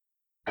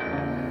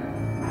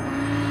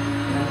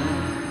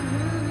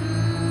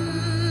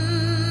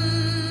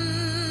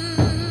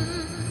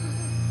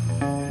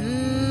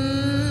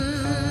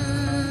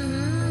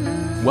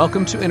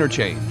Welcome to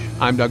Interchange.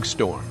 I'm Doug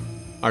Storm.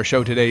 Our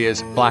show today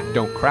is Black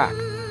Don't Crack,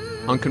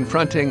 on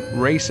confronting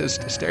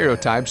racist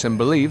stereotypes and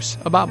beliefs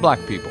about black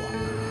people.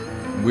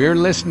 We're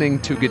listening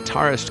to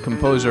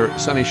guitarist-composer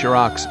Sonny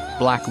Sharrock's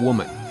Black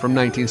Woman from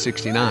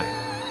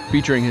 1969,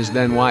 featuring his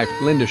then-wife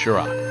Linda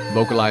Sharrock,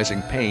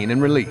 vocalizing Pain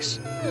and Release.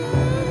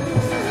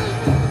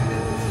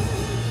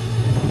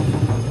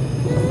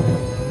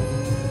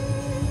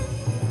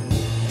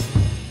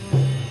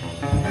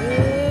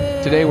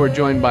 Today we're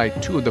joined by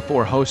two of the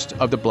four hosts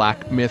of the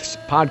Black Myths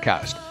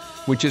podcast,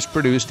 which is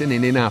produced in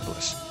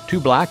Indianapolis. Two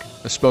Black,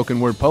 a spoken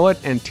word poet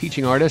and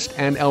teaching artist,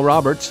 and Elle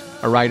Roberts,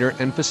 a writer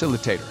and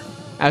facilitator.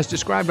 As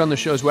described on the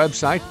show's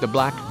website, the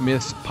Black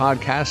Myths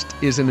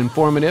podcast is an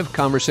informative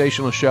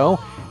conversational show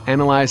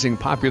analyzing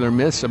popular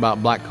myths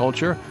about black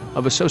culture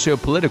of a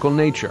socio-political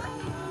nature.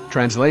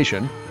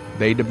 Translation,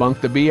 they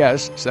debunk the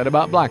BS said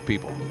about black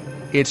people.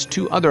 Its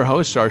two other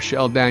hosts are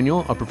Shell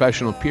Daniel, a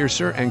professional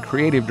piercer and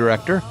creative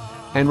director,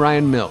 and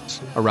Ryan Mills,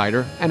 a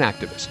writer and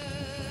activist.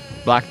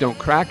 Black Don't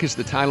Crack is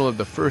the title of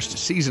the first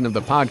season of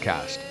the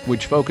podcast,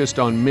 which focused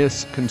on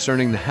myths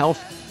concerning the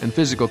health and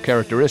physical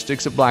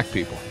characteristics of black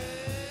people.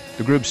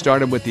 The group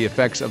started with the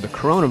effects of the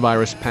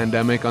coronavirus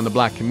pandemic on the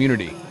black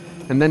community,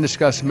 and then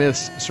discussed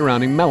myths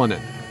surrounding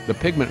melanin, the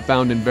pigment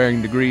found in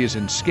varying degrees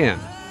in skin,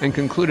 and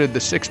concluded the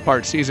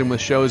 6-part season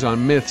with shows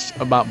on myths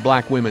about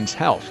black women's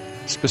health,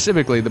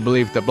 specifically the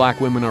belief that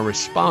black women are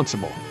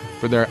responsible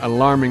for their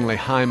alarmingly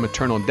high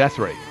maternal death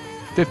rate,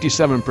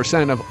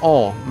 57% of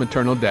all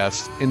maternal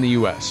deaths in the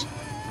U.S.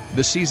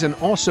 The season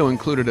also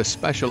included a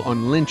special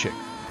on lynching,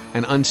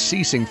 an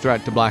unceasing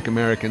threat to black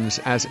Americans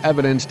as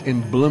evidenced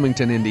in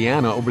Bloomington,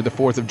 Indiana over the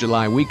 4th of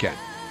July weekend,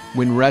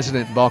 when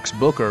resident Vox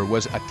Booker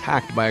was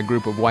attacked by a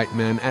group of white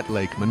men at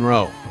Lake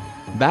Monroe.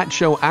 That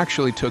show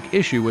actually took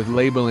issue with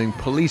labeling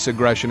police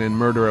aggression and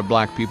murder of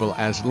black people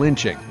as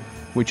lynching,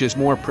 which is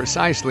more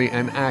precisely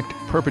an act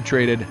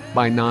perpetrated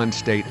by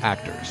non-state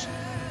actors.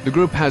 The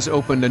group has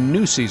opened a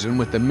new season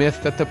with the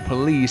myth that the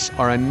police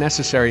are a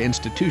necessary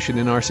institution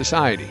in our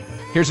society.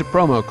 Here's a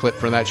promo clip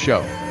for that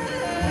show.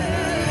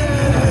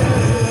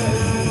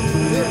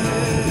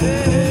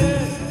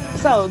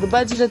 So the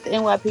budget at the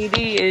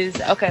NYPD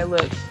is, okay,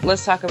 look,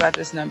 let's talk about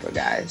this number,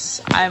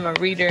 guys. I'm a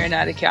reader and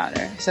not a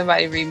counter.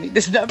 Somebody read me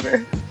this number.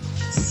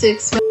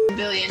 $6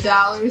 billion.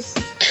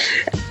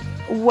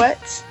 What?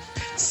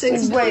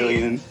 $6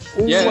 billion.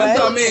 Yeah, What? that's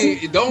what I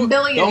mean. Don't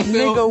feel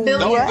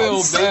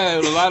Nigga,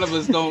 bad. A lot of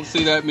us don't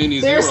see that many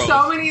There's zeros.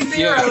 so many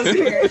zeros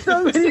here.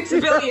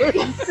 $6 billion.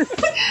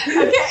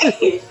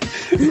 Okay.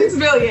 $6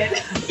 billion.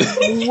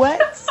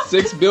 What?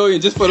 $6 billion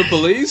just for the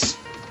police?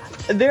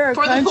 There are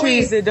For the countries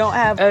police. that don't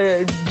have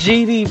a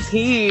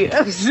GDP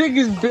of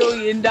 $6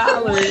 billion.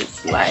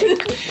 Like,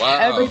 Wow.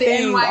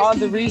 everything, The all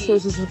the NYPD.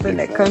 resources within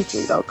that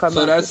country don't come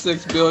So out. that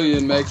 $6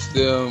 billion makes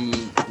them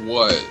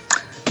what?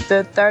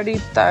 The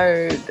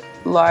 33rd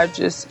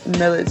largest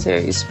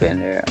military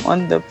spender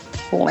on the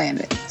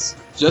planet.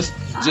 Just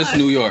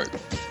New York.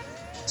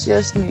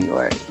 Just New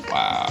York.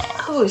 Wow.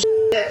 Oh,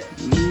 shit.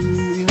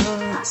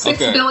 $6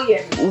 Okay.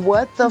 billion.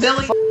 What the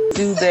Billion. fuck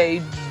do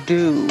they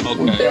do with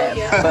Okay.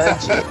 that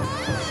budget?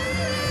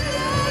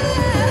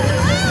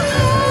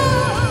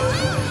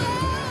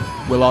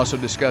 We'll also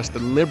discuss the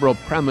liberal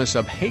premise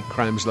of hate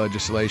crimes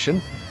legislation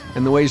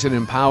and the ways it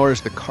empowers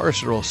the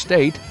carceral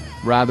state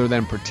rather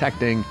than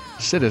protecting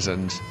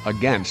citizens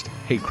against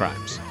hate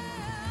crimes.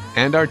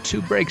 And our two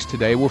breaks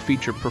today will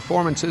feature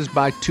performances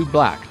by Two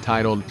Black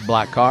titled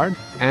Black Card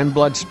and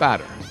Blood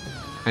Spatter.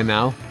 And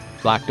now,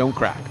 Black Don't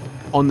Crack,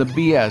 on the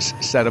BS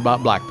said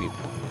about black people,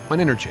 on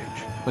Interchange,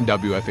 on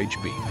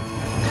WFHB.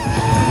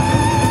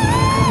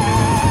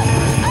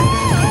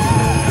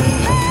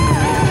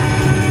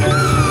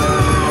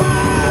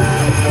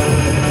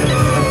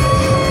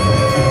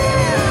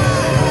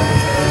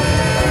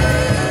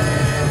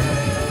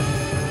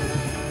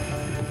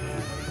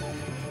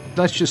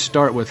 Let's just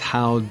start with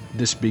how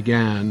this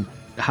began.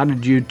 How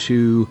did you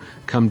two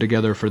come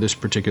together for this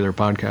particular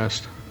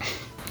podcast?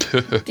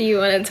 Do you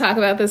want to talk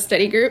about the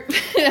study group?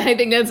 I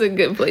think that's a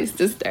good place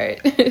to start.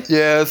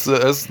 Yeah,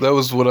 that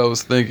was what I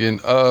was thinking.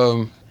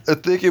 I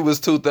think it was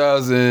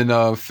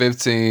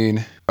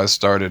 2015. I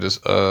started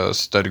a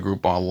study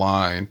group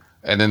online.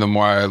 And then the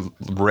more I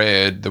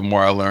read, the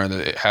more I learned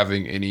that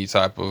having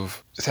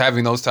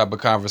those type of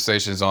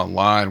conversations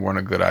online weren't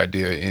a good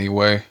idea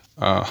anyway.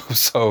 And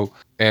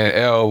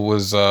Elle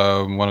was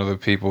one of the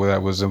people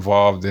that was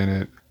involved in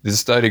it. The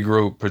study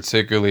group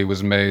particularly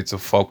was made to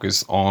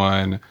focus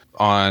on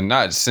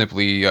not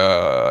simply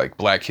like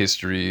Black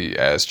history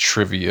as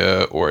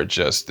trivia or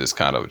just this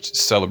kind of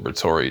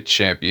celebratory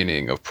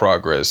championing of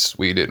progress.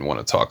 We didn't want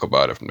to talk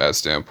about it from that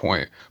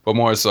standpoint, but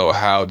more so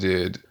how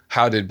did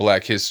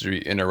Black history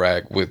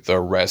interact with the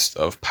rest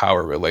of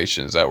power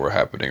relations that were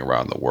happening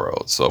around the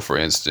world? So, for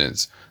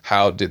instance,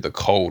 how did the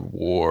Cold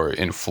War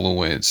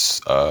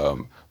influence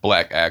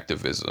Black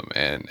activism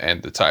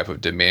and the type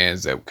of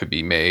demands that could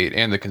be made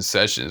and the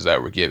concessions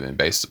that were given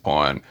based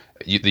upon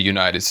the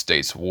United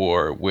States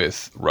war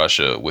with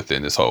Russia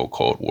within this whole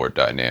Cold War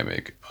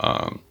dynamic?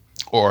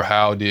 Or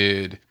how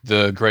did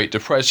the Great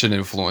Depression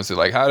influence it?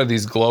 Like, how did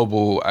these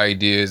global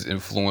ideas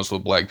influence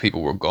what Black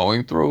people were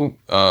going through,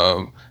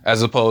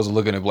 as opposed to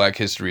looking at Black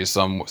history as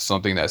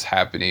something that's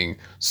happening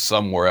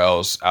somewhere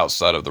else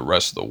outside of the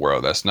rest of the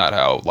world? That's not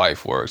how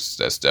life works.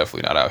 That's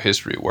definitely not how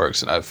history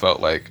works. And I felt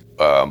like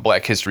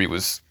Black history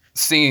was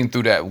seen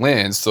through that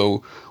lens.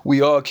 So we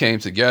all came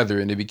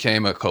together and it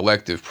became a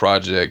collective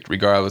project.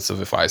 Regardless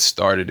of if I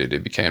started it,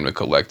 it became a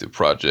collective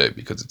project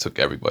because it took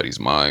everybody's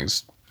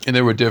minds. And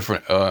there were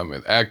different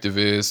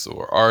activists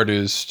or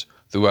artists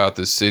throughout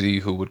the city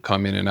who would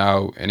come in and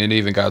out. And it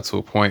even got to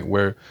a point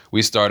where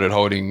we started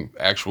holding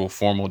actual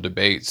formal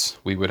debates.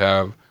 We would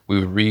have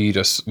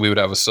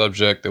a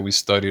subject that we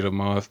studied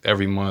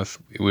every month.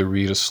 We would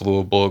read a slew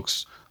of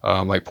books,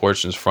 like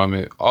portions from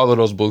it. All of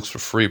those books were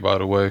free, by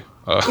the way,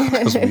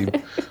 because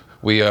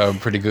we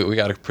pretty good. We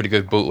got a pretty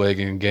good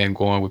bootlegging game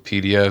going with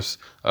PDFs.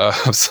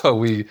 So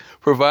we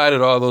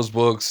provided all those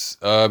books,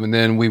 and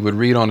then we would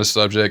read on the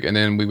subject, and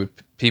then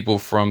people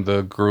from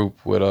the group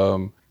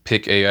would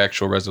pick a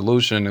actual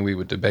resolution, and we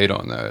would debate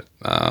on that.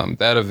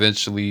 That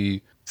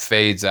eventually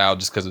fades out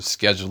just because of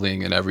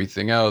scheduling and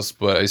everything else.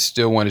 But I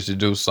still wanted to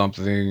do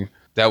something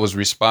that was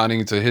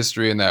responding to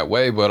history in that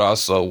way, but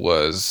also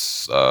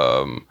was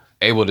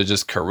able to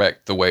just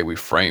correct the way we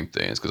frame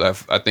things.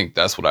 Because I think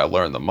that's what I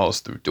learned the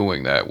most through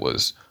doing that,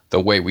 was the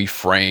way we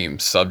frame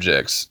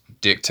subjects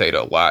dictate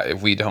a lot.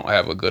 If we don't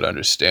have a good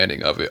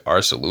understanding of it,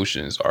 our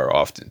solutions are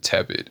often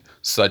tepid,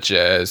 such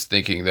as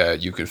thinking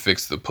that you can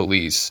fix the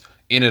police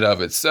in and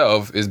of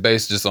itself is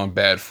based just on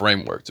bad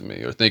framework to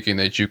me, or thinking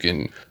that you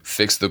can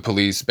fix the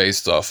police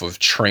based off of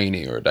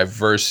training or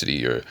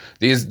diversity, or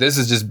this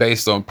is just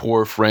based on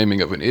poor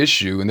framing of an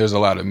issue. And there's a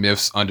lot of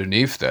myths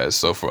underneath that.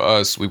 So for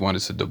us, we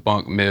wanted to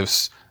debunk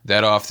myths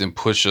that often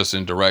push us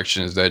in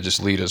directions that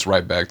just lead us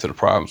right back to the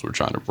problems we're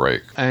trying to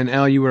break. And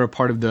Elle, you were a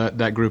part of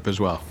that group as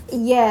well.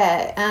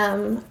 Yeah,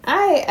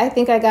 I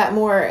think I got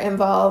more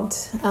involved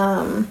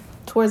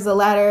towards the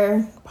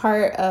latter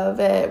part of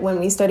it when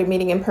we started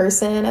meeting in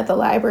person at the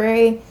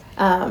library.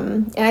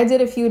 And I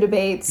did a few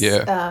debates.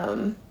 Yeah.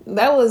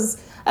 That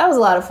was a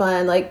lot of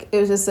fun. Like, it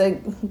was just a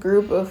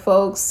group of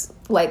folks,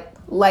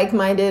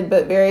 like-minded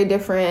but very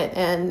different,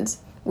 and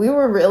we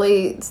were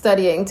really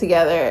studying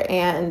together,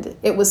 and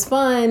it was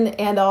fun.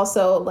 And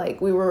also,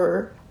 like, we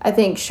were, I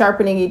think,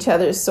 sharpening each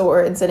other's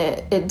swords, and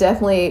it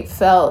definitely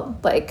felt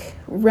like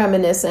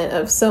reminiscent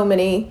of so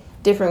many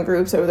different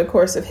groups over the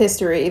course of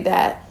history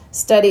that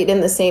studied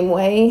in the same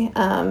way,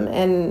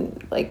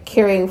 and like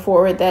carrying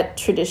forward that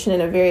tradition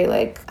in a very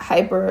like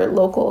hyper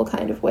local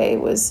kind of way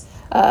was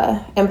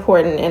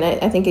important. And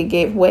I think it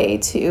gave way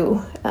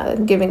to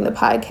giving the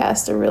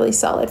podcast a really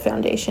solid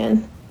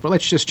foundation. Well,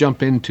 let's just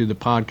jump into the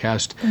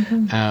podcast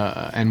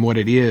and what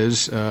it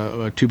is.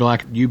 Two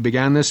Black, you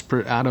began this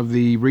out of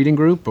the reading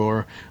group,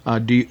 or are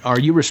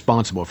you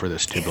responsible for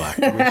this, Two Black?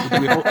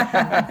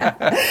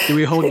 Do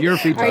we hold your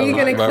feet? Are you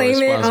going to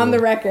claim it on the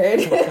record?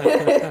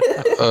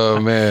 Oh,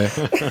 man.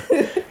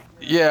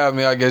 Yeah, I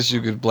mean, I guess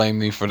you could blame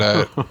me for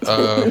that.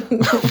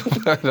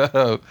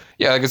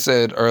 Yeah, like I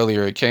said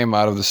earlier, it came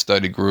out of the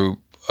study group.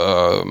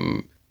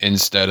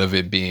 Instead of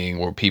it being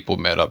where people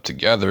met up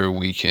together,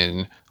 we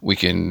can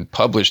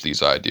publish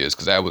these ideas,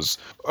 because that was,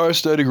 our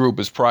study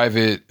group is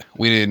private.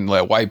 We didn't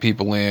let white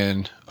people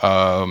in.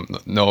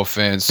 No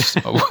offense.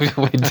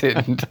 we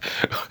didn't.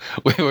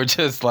 We were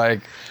just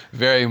like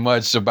very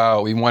much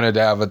about, we wanted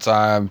to have a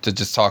time to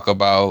just talk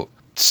about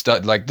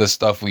like the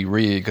stuff we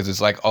read, because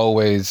it's like it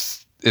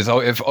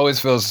always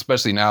feels,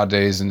 especially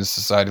nowadays in this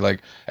society,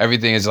 like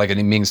everything is like a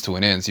means to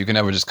an end. So you can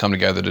never just come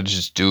together to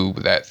just do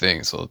that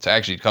thing. So to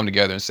actually come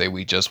together and say,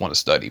 we just want to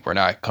study. We're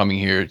not coming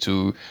here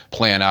to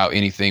plan out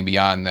anything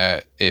beyond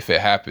that. If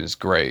it happens,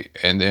 great.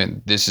 And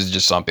then this is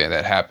just something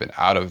that happened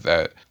out of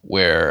that,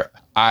 where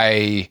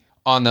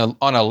on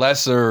a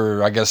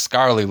lesser, I guess,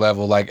 scholarly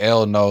level, like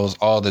Elle knows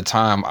all the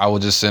time, I will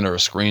just send her a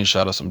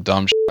screenshot of some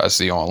dumb shit I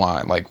see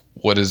online. Like,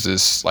 what is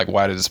this? Like,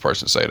 why did this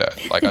person say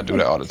that? Like, I do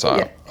that all the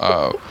time.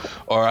 Yeah.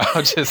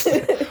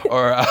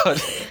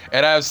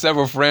 And I have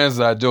several friends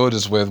that I do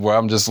this with where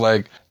I'm just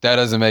like, that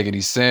doesn't make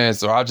any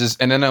sense. Or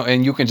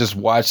and you can just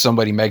watch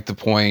somebody make the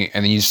point,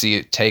 and then you see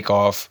it take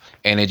off,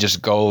 and it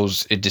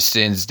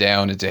descends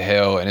down into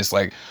hell. And it's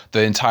like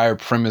the entire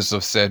premise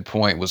of said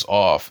point was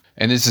off.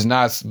 And this is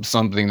not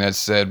something that's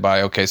said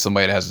by,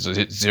 somebody that has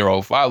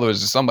 0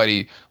 followers. It's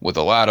somebody with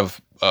a lot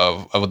of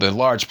the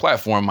large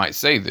platform might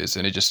say this,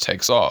 and it just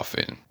takes off.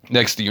 And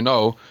next thing you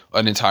know,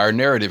 an entire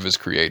narrative is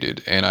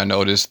created. And I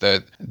noticed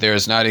that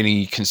there's not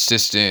any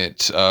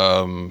consistent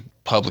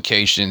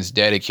publications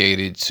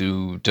dedicated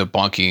to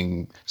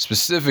debunking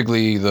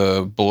specifically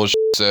the bullshit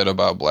said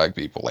about Black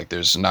people. Like,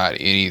 there's not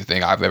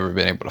anything I've ever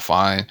been able to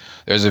find.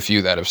 There's a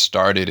few that have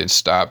started and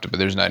stopped, but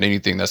there's not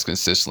anything that's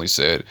consistently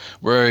said,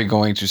 we're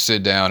going to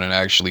sit down and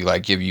actually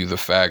like give you the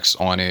facts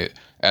on it,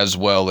 as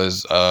well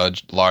as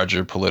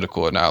larger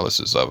political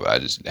analysis of it. I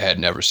just had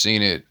never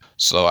seen it.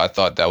 So I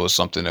thought that was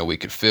something that we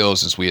could fill,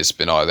 since we had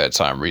spent all that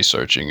time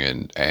researching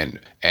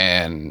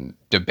and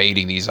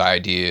debating these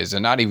ideas,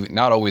 and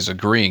not always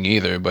agreeing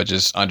either, but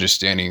just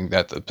understanding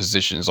that the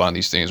positions on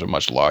these things are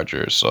much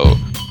larger. So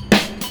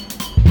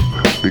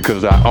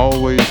because I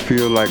always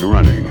feel like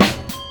running.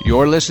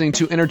 You're listening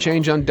to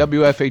Interchange on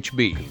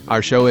WFHB.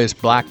 Our show is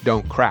Black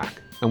Don't Crack,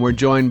 and we're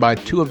joined by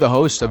two of the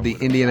hosts of the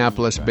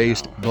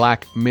Indianapolis-based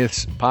Black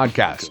Myths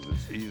podcast,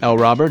 Elle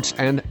Roberts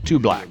and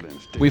 2Black.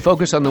 We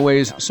focus on the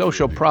ways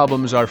social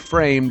problems are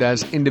framed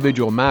as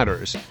individual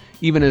matters,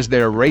 even as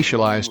they're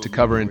racialized to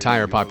cover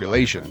entire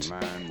populations,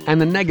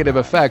 and the negative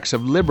effects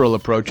of liberal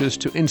approaches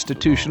to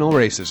institutional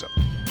racism.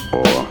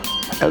 Or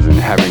as in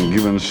having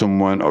given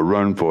someone a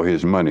run for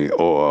his money,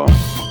 or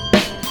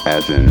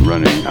as in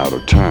running out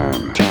of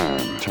time.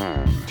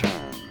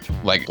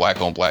 Like black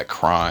on black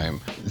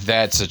crime,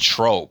 that's a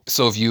trope.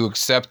 So if you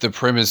accept the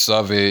premise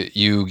of it,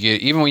 you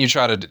get, even when you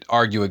try to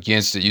argue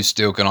against it, you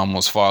still can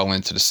almost fall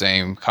into the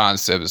same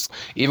concepts.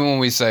 Even when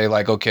we say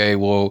like, okay,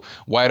 well,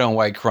 white on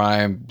white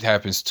crime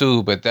happens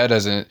too, but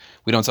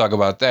we don't talk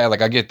about that.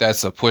 Like, I get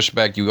that's a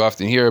pushback you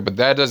often hear, but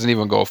that doesn't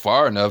even go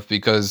far enough,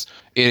 because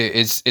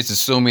it's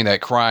assuming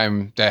that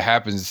crime that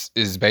happens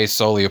is based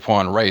solely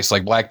upon race.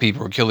 Like, black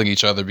people are killing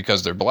each other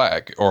because they're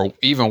black, or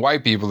even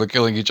white people are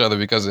killing each other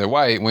because they're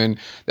white.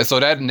 So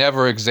that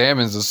never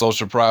examines the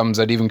social problems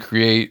that even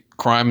create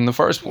crime in the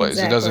first place.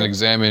 Exactly. It doesn't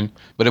examine.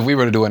 But if we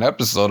were to do an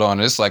episode on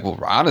it, it's like, well,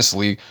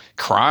 honestly,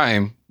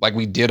 crime, like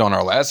we did on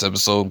our last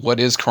episode, what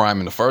is crime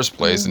in the first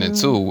place? Mm-hmm. And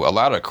then two, a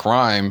lot of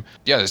crime,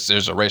 yes,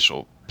 there's a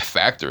racial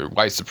factor.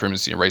 White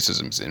supremacy and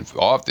racism is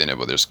involved in it,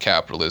 but there's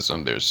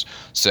capitalism, there's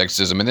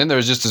sexism, and then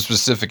there's just a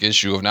specific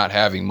issue of not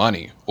having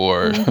money,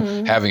 or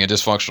having a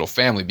dysfunctional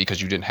family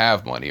because you didn't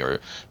have money,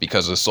 or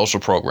because a social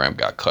program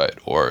got cut,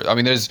 or I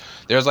mean, there's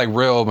like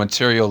real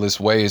materialist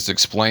ways to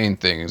explain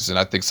things. And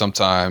I think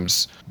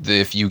sometimes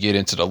if you get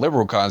into the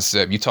liberal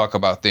concept, you talk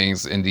about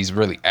things in these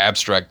really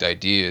abstract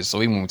ideas.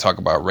 So even when we talk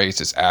about race,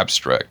 it's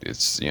abstract.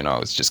 It's,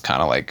 it's just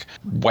kind of like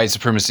white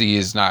supremacy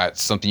is not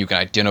something you can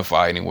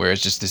identify anywhere.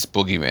 It's just this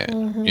boogeyman.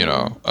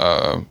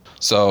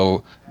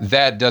 So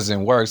that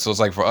doesn't work. So it's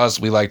like, for us,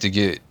 we like to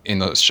get in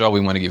the show, we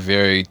want to get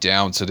very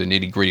down to the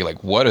nitty gritty.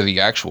 Like, what are the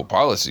actual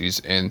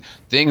policies and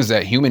things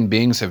that human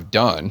beings have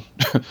done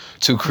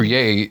to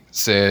create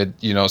said,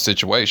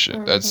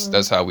 situation?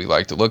 That's how we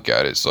like to look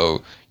at it.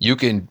 So you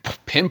can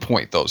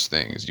pinpoint those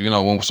things,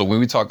 so when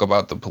we talk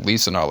about the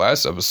police in our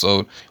last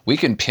episode, we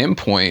can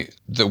pinpoint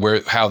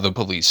how the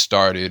police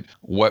started,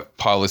 what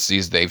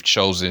policies they've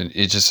chosen.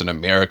 It's just in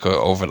America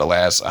over the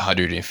last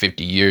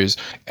 150 years.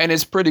 And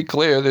it's pretty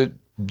clear that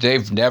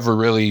they've never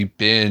really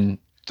been,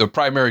 the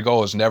primary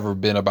goal has never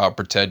been about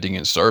protecting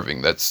and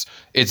serving.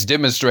 It's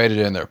demonstrated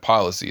in their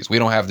policies. We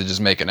don't have to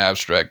just make an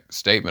abstract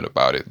statement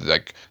about it.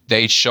 Like,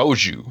 they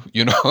showed you,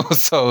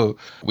 So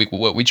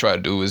what we try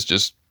to do is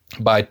just,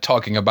 by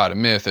talking about a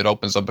myth, it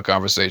opens up a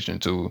conversation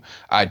to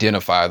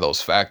identify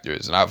those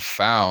factors. And I've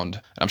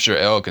found, I'm sure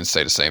Elle can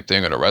say the same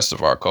thing, or the rest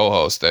of our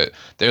co-hosts, that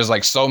there's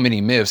like so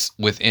many myths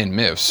within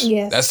myths.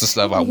 Yes. That's the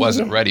stuff I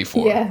wasn't ready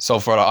for. Yeah. So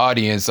for the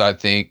audience, I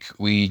think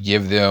we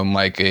give them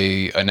like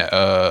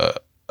a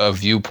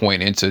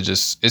viewpoint into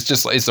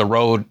it's a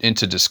road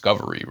into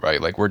discovery,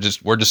 right? Like, we're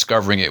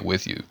discovering it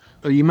with you.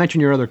 You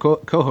mentioned your other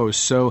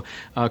co-hosts. So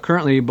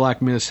currently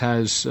Black Myths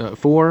has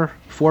four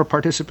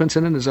participants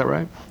in it. Is that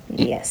right?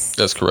 Yes.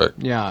 That's correct.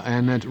 Yeah.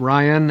 And that's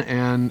Ryan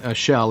and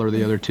Shell are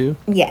the other two?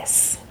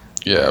 Yes.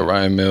 Yeah,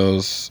 Ryan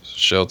Mills,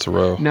 Shell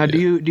Terrell. Now, do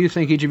you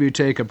think each of you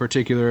take a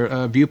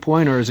particular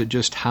viewpoint, or is it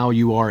just how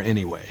you are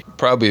anyway?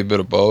 Probably a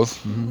bit of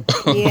both.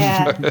 Mm-hmm.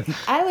 Yeah,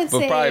 I would say.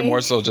 But probably more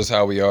so just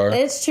how we are.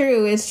 It's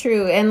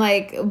true. And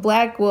like,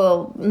 Black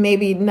will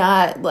maybe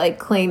not like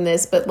claim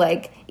this, but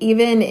like,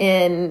 even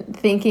in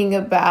thinking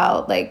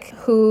about like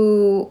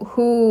who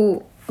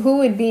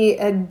would be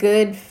a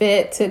good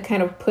fit to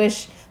kind of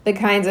push the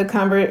kinds of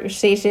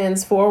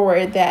conversations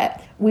forward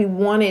that we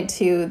wanted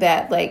to,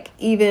 that like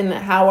even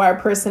how our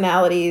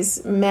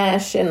personalities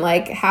mesh, and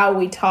like how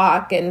we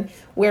talk and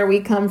where we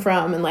come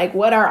from, and like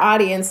what our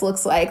audience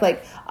looks like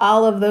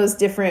all of those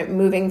different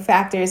moving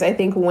factors, I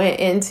think,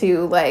 went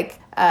into like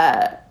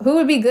who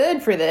would be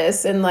good for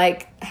this, and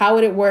like how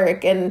would it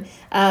work. And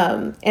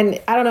I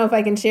don't know if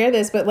I can share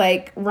this, but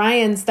like,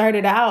 Ryan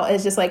started out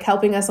as just like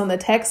helping us on the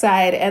tech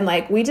side, and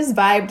like we just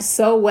vibed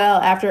so well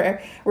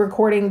after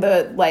recording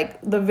the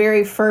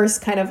very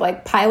first kind of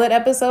like pilot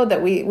episode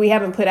that we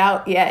haven't put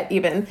out yet,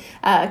 even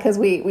because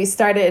we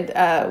started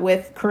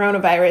with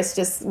coronavirus,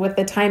 just with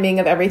the timing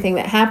of everything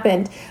that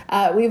happened.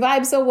 We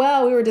vibed so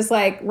well, we were just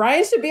like,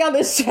 Ryan should be on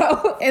this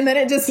show. And then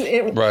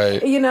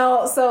right.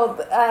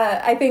 So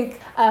I think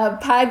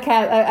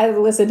podcast, I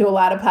listen to a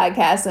lot of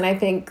podcasts, and I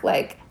think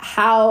like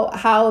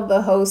how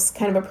the hosts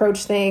kind of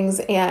approach things,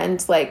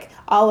 and like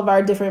all of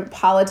our different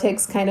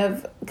politics kind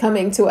of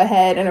coming to a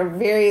head and are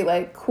very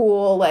like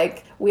cool.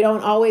 Like we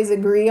don't always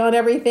agree on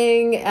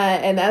everything,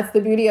 and that's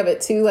the beauty of it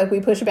too. Like we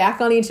push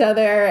back on each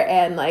other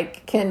and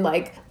like can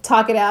like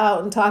talk it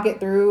out and talk it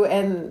through,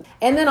 and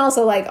then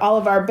also like all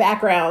of our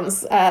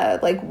backgrounds,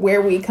 like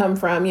where we come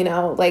from, you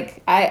know,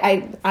 like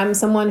I'm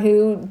someone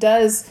who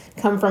does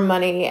come from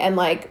money and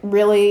like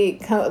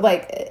really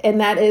and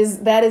that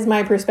is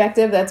my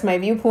perspective, that's my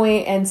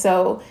viewpoint. And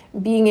so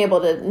being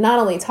able to not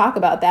only talk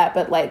about that,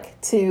 but like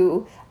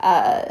to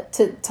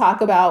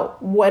talk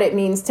about what it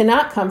means to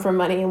not come from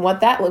money and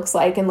what that looks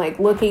like, and like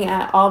looking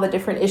at all the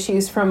different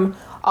issues from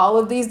all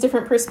of these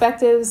different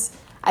perspectives,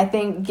 I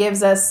think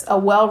gives us a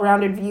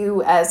well-rounded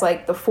view as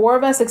like the four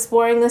of us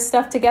exploring this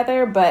stuff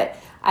together. But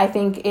I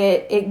think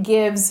it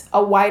gives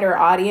a wider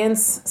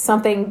audience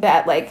something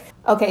that like,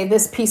 okay,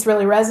 this piece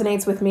really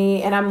resonates with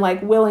me, and I'm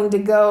like willing to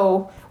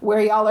go where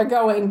y'all are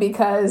going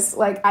because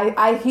like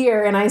I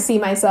hear and I see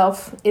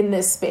myself in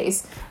this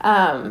space.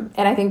 And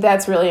I think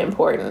that's really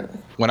important.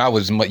 When I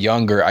was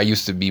younger, I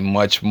used to be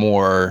much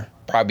more,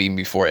 probably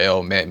before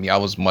Elle met me, I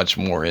was much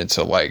more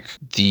into like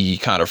the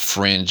kind of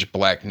fringe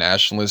Black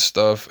nationalist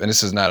stuff. And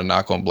this is not a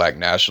knock on Black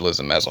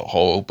nationalism as a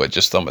whole, but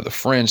just some of the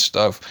fringe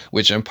stuff,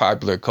 which in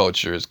popular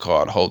culture is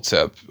called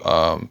Hotep.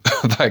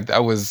 Like I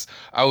was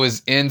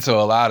into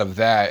a lot of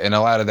that, and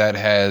a lot of that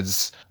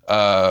has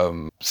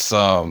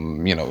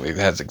some, you know, it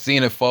has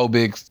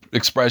xenophobic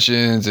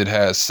expressions, it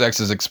has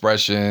sexist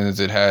expressions,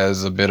 it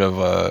has a bit of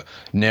a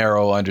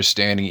narrow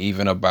understanding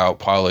even about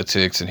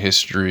politics and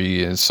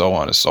history and so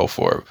on and so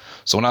forth.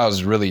 So when I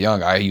was really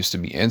young, I used to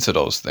be into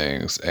those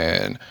things.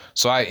 And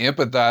so I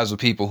empathize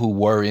with people who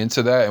were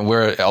into that, and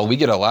we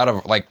get a lot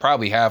of, like,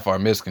 probably half our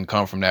myths can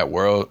come from that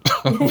world.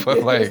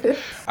 But like,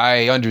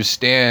 I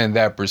understand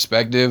that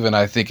perspective, and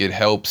I think it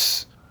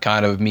helps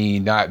kind of me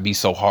not be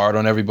so hard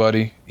on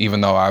everybody,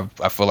 even though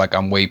I feel like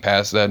I'm way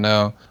past that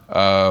now.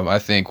 I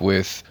think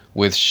with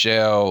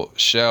Shell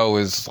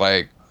is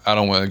like, I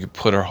don't want to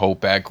put her whole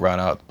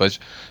background out, but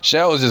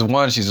Shell is just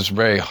one, she's just a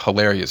very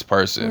hilarious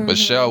person. Mm-hmm. But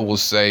Shell will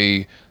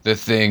say the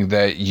thing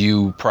that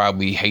you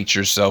probably hate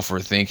yourself for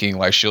thinking,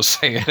 like she'll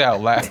say it out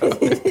loud.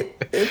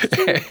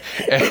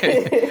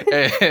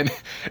 and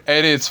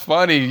it's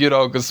funny, you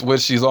know, because when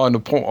she's on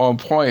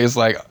point, it's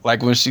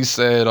like when she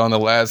said on the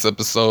last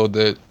episode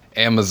that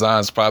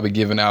Amazon's probably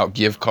giving out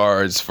gift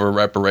cards for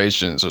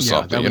reparations or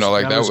something, you know,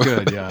 like that was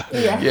good. Yeah.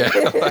 Yeah.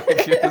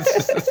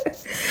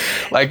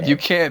 Like you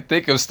can't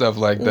think of stuff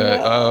like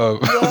that.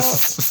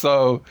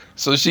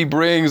 So she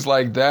brings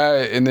like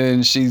that, and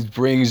then she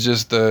brings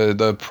just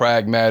the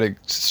pragmatic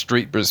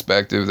street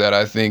perspective that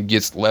I think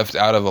gets left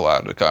out of a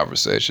lot of the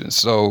conversations.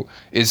 So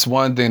it's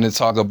one thing to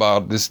talk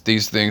about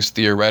these things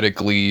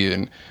theoretically,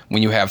 and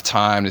when you have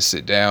time to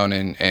sit down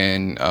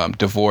and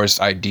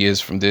divorce ideas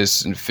from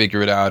this and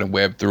figure it out and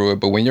web through it.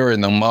 But when you're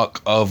in the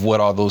muck of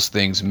what all those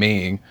things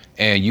mean,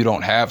 and you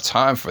don't have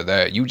time for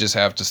that, you just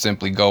have to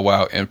simply go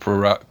out and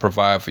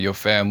provide for your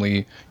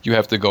family. You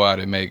have to go out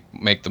and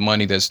make the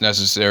money that's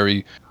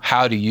necessary.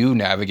 How do you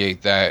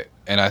navigate that?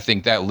 And I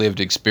think that lived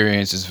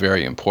experience is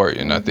very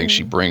important. Mm-hmm. I think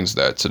she brings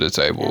that to the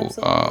table,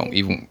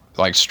 even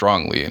like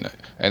strongly.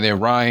 And then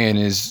Ryan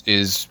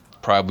is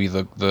probably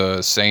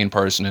the sane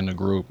person in the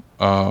group.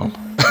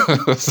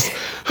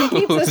 He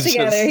keeps us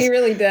together. He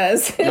really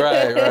does.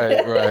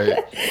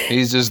 Right.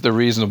 He's just the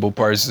reasonable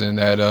person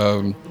that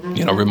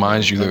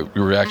reminds you that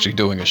we were actually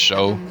doing a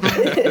show.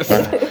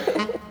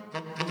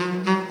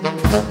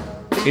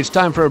 It's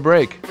time for a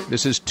break.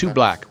 This is Too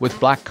Black with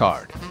Black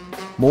Card.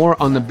 More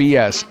on the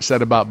BS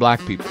said about black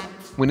people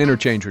when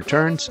Interchange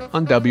returns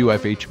on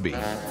WFHB.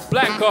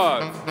 Black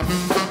Card.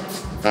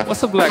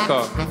 What's a Black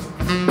Card?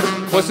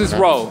 What's his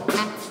role?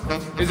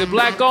 Is it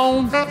black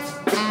owned?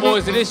 Or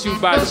is it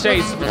issued by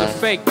Chase with a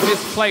fake,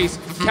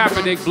 misplaced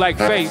Kaepernick black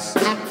face,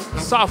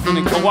 softened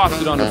and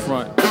co-opted on the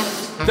front?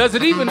 Does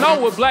it even know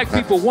what black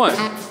people want?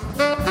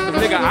 'Cause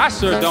nigga, I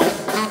sure don't.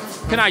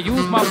 Can I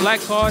use my black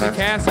card to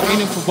cast a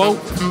meaningful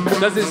vote?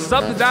 Does it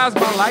subsidize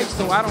my life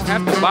so I don't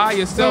have to buy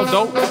or sell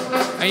dope?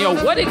 And yo,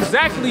 what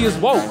exactly is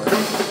woke?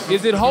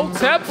 Is it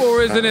Hotep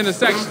or is it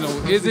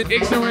intersectional? Is it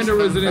ignorant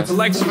or is it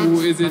intellectual?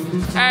 Is it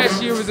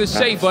ashy or is it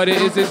shea butter?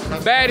 Is it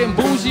bad and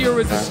bougie or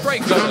is it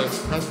straight gutter?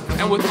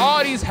 And with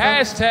all these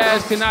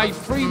hashtags, can I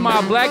free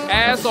my black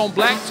ass on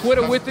black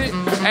Twitter with it?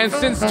 And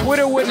since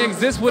Twitter wouldn't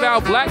exist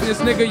without blackness,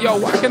 nigga, yo,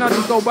 why can't I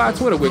just go buy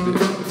Twitter with it?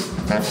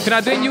 Can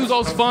I then use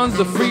those funds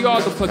to free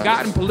all the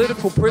forgotten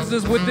political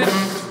prisoners with it?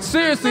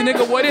 Seriously,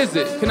 nigga, what is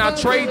it? Can I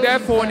trade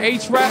that for an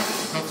H-rap?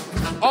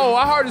 Oh,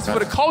 I heard it's for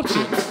the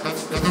culture.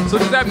 So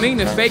does that mean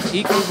that fake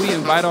equal, we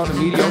invite all the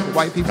mediocre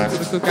white people to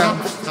the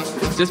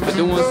cookout? Just for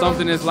doing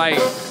something that's like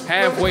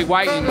halfway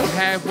white and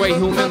halfway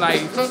human,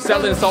 like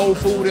selling soul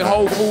food at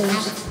Whole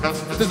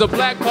Foods? Does a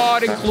black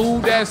card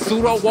include that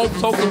pseudo-woke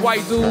token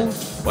white dude?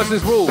 What's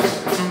his rule?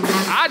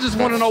 I just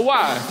want to know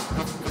why.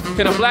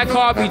 Can a black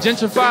card be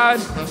gentrified?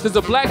 Does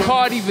a black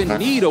card even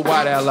need a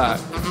white ally?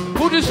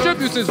 Who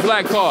distributes this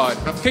black card?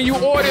 Can you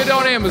order it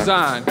on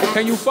Amazon?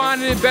 Can you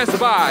find it in Best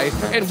Buy?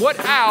 And what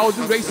aisle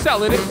do they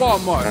sell it at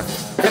Walmart?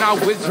 Can I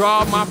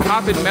withdraw my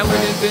poppin'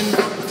 melanins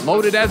and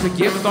load it as a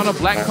gift on a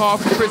black card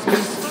for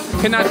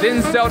Christmas? Can I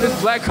then sell this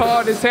black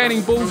card at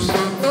tanning booths?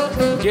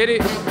 Get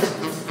it?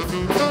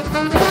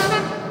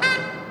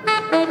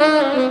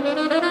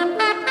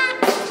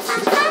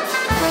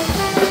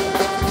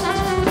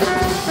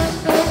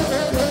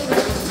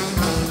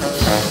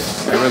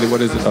 Hey, really,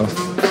 what is it though?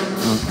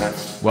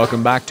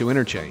 Welcome back to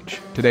Interchange.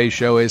 Today's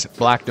show is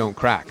Black Don't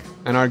Crack,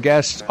 and our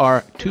guests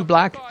are Two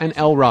Black and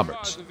L.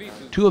 Roberts,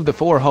 two of the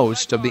four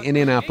hosts of the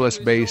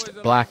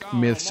Indianapolis-based Black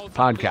Myths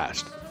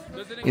podcast.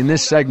 In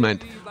this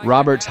segment,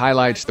 Roberts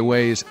highlights the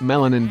ways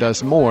melanin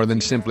does more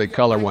than simply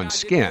color one's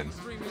skin,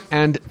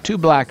 and Two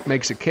Black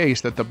makes a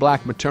case that the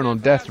black maternal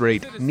death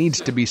rate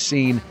needs to be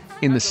seen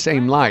in the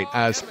same light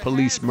as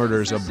police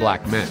murders of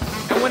black men.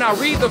 And when I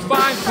read the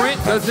fine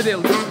print, does it at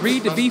least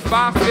read to be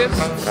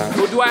 5/5?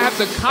 Or do I have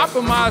to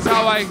compromise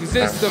how I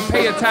exist and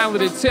pay a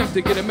talented attempt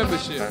to get a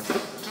membership?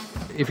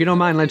 If you don't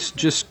mind, let's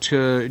just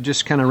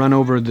kind of run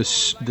over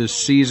this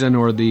season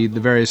or the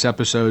various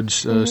episodes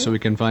so we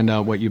can find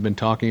out what you've been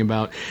talking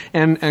about.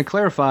 And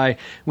clarify,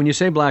 when you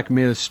say black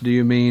myths, do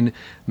you mean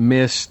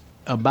myths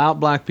about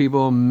black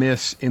people,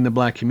 myths in the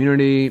black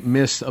community,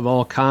 myths of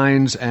all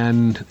kinds,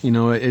 and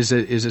is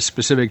it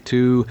specific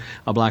to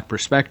a black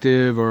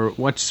perspective, or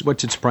what's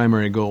its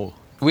primary goal?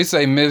 We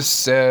say myths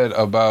said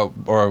about,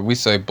 or we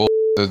say bull.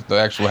 The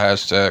actual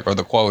hashtag or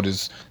the quote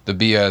is the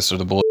BS or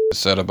the bull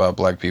said about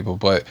black people,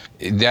 but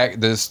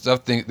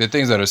the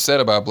things that are said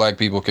about black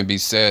people can be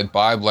said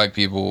by black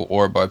people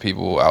or by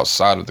people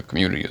outside of the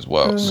community as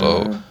well.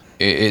 So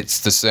it's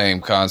the same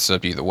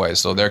concept either way.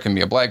 So there can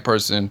be a black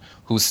person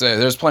who said,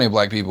 there's plenty of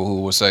black people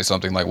who will say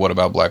something like, what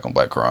about black on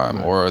black crime?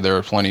 Right. Or there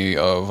are plenty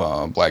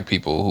of black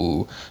people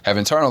who have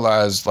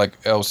internalized, like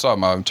El was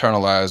talking about,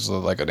 internalized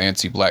like an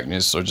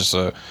anti-blackness or just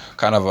a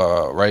kind of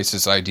a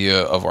racist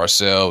idea of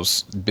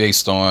ourselves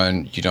based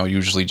on,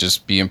 usually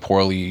just being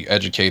poorly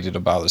educated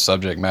about the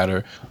subject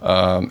matter.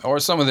 Or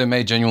some of them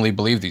may genuinely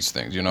believe these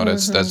things,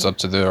 that's up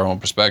to their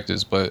own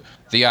perspectives. But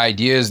the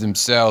ideas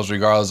themselves,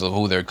 regardless of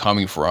who they're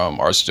coming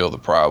from, are still the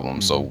problem.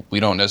 So we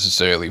don't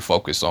necessarily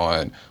focus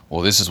on,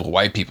 well, this is what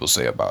white people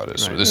say about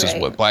us, or this is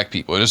what black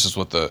people, or this is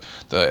what the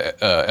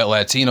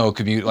Latino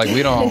community, like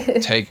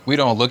we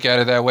don't look at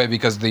it that way,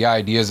 because the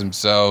ideas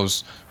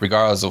themselves,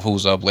 regardless of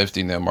who's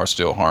uplifting them, are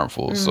still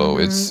harmful. So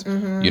it's,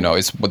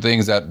 it's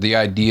the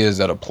ideas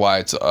that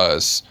apply to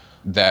us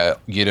that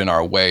get in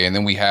our way. And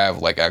then we have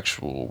like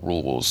actual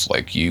rules,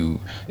 like it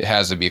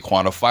has to be a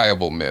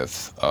quantifiable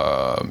myth.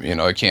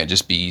 It can't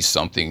just be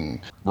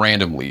something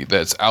randomly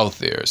that's out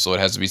there. So it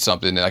has to be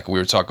something like we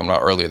were talking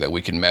about earlier that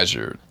we can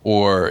measure,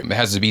 or it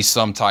has to be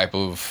some type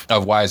of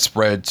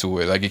widespread to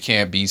it. Like it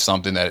can't be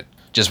something that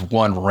just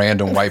one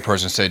random white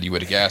person said you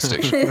at a gas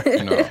station.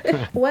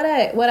 What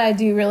I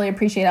do really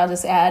appreciate, I'll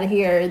just add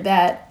here,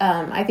 that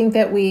I think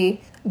that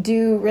we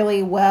do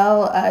really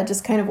well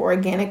just kind of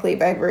organically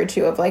by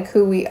virtue of like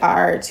who we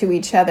are to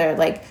each other.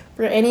 Like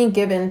for any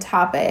given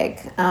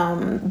topic,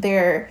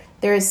 there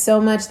is so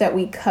much that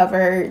we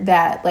cover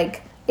that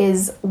like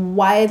is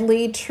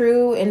widely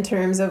true in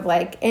terms of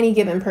like any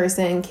given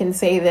person can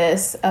say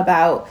this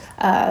about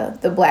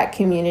the black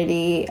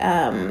community,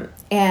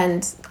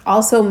 and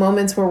also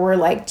moments where we're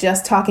like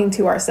just talking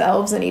to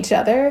ourselves and each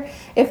other,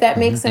 if that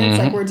makes sense.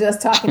 Like we're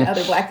just talking to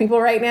other black people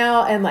right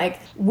now, and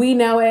like we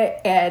know it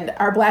and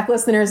our black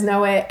listeners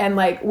know it, and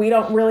like we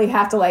don't really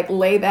have to like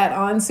lay that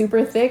on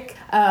super thick.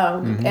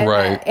 And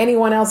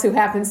anyone else who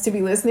happens to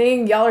be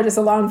listening, y'all are just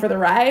along for the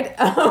ride.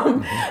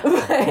 And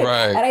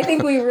I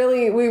think we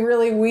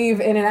really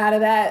weave in and out of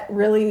that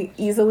really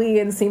easily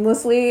and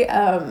seamlessly.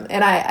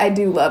 And I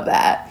do love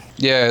that.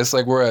 Yeah, it's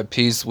like we're at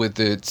peace with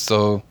it.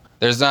 So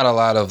there's not a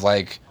lot of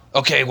like,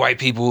 okay, white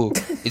people,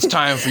 it's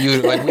time for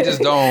you to, like, we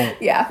just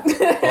don't. Yeah.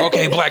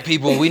 Okay, black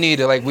people, we need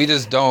to, like, we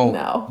just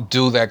don't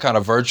do that kind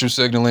of virtue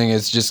signaling.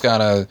 It's just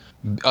kind of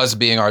us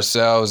being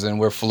ourselves, and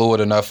we're fluid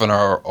enough in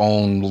our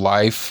own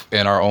life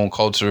and our own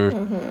culture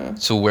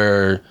to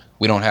where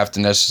we don't have to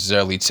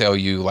necessarily tell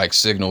you, like,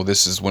 signal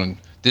this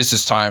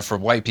is time for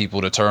white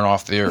people to turn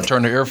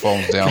their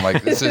earphones down.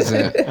 Like, this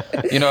isn't,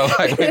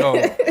 like,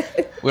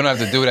 we don't have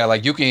to do that.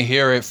 Like, you can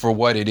hear it for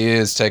what it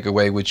is, take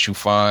away what you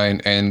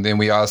find, and then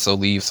we also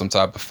leave some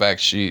type of fact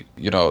sheet,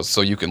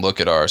 so you can look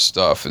at our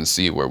stuff and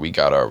see where we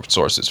got our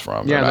sources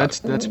from. Yeah,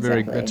 that's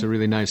a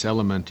really nice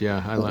element.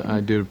 Yeah, I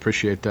do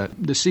appreciate that.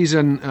 The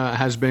season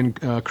has been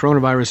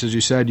coronavirus, as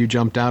you said. You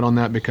jumped out on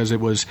that because it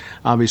was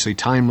obviously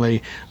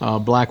timely.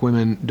 Black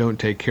women don't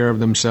take care of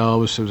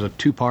themselves. It was a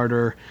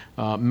two-parter.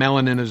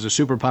 Melanin is a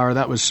superpower.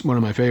 That was one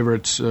of my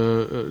favorites.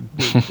 2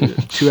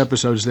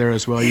 episodes there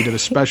as well. You did a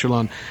special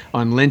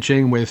on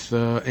lynching with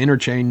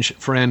Interchange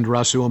friend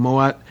Rasul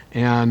Moat,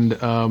 and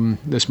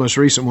this most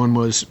recent one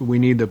was We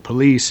Need the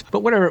Police. But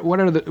what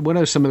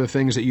are some of the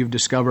things that you've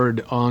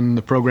discovered on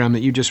the program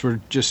that you just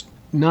were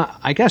not,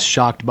 I guess,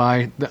 shocked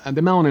by.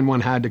 The melanin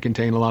one had to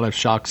contain a lot of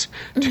shocks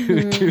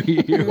to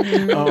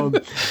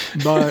you.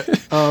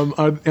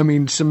 I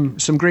mean,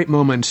 some great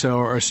moments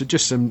or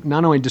just some,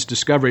 not only just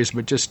discoveries,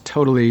 but just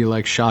totally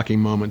like shocking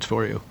moments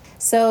for you.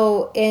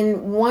 So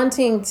in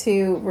wanting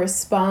to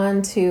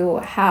respond to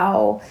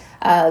how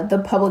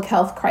the public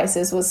health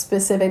crisis was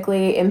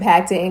specifically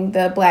impacting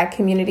the Black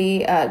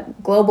community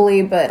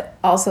globally, but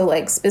also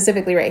like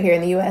specifically right here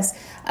in the U.S.,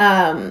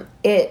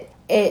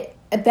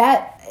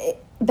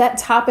 that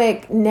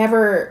topic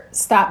never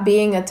stopped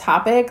being a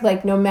topic.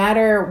 Like no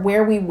matter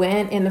where we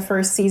went in the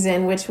first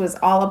season, which was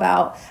all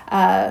about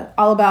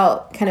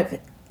kind of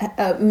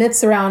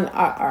myths around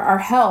our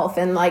health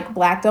and like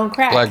Black don't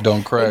crack. Black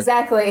don't crack.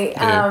 Exactly.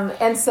 Yeah.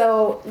 And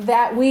so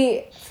that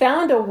we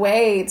found a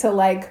way to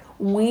like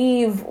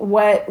weave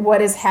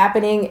what is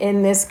happening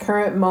in this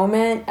current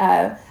moment,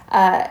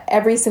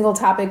 every single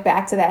topic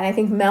back to that. And I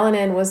think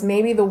melanin was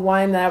maybe the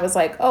one that I was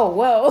like, oh,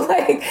 whoa,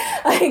 like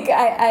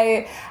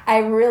I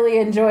really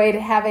enjoyed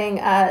having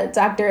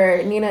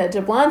Dr. Nina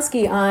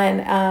Jablonski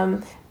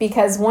on,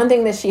 because one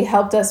thing that she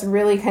helped us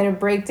really kind of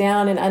break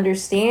down and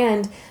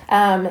understand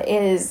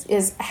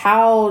is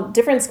how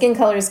different skin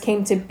colors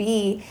came to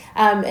be.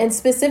 And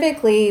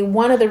specifically,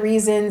 one of the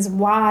reasons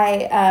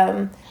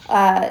why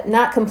we're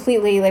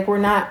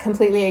not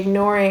completely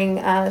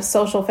ignoring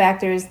social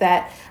factors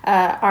that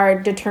are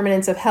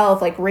determinants of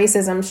health, like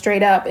racism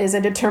straight up is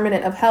a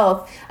determinant of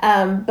health.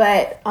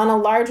 But on a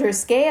larger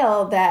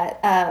scale, that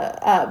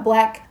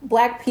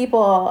Black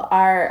people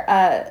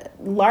are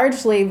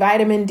largely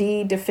vitamin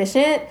D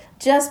deficient,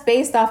 just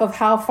based off of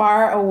how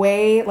far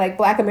away, like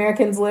Black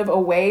Americans live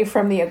away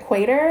from the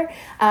equator.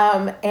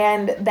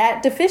 And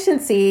that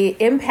deficiency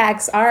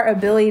impacts our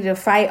ability to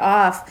fight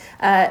off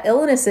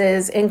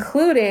illnesses,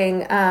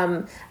 including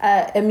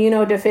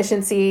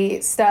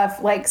immunodeficiency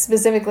stuff, like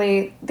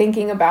specifically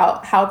thinking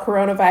about how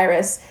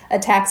coronavirus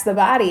attacks the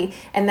body.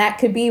 And that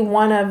could be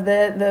one of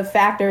the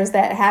factors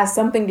that has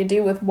something to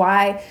do with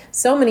why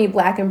so many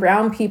Black and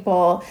brown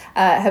people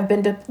have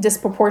been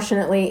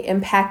disproportionately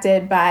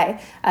impacted by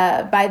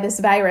this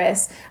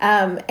virus.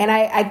 And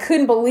I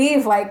couldn't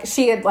believe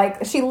she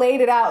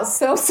laid it out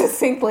so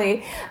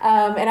succinctly.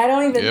 And I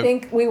don't even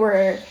think we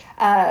were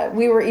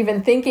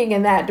even thinking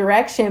in that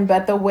direction,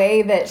 but the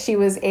way that she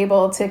was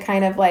able to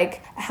kind of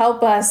like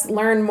help us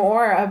learn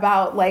more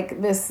about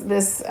like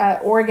this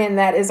organ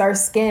that is our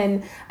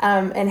skin,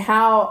 and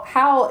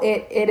how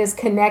it is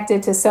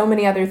connected to so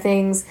many other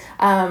things,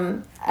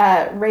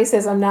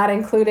 racism not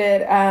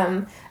included,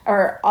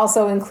 or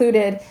also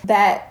included,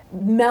 that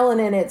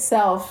melanin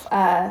itself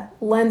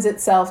lends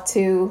itself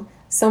to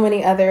so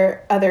many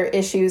other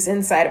issues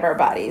inside of our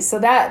bodies. So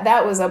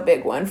that was a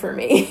big one for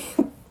me.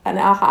 An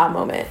aha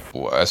moment.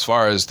 Well, as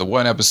far as the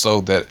one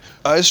episode that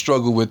I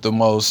struggled with the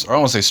most, or I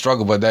don't want to say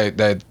struggle, but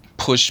that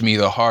pushed me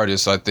the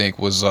hardest, I think,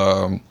 was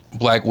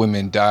Black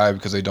women die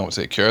because they don't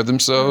take care of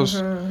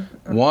themselves.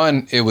 Mm-hmm.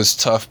 One, it was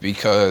tough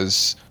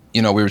because,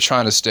 we were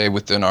trying to stay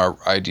within our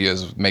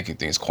ideas of making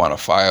things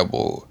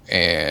quantifiable.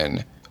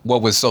 And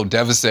what was so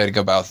devastating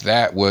about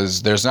that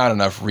was there's not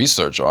enough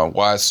research on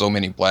why so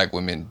many Black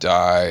women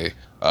die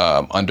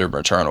under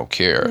maternal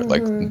care. Mm-hmm.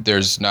 Like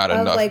there's not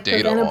enough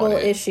data on it. Preventable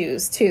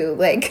issues too.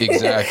 Like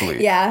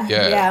exactly.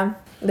 Yeah.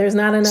 There's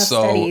not enough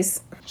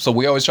studies. So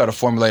we always try to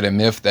formulate a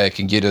myth that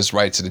can get us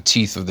right to the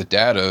teeth of the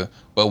data,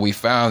 but we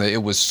found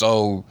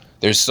that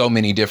there's so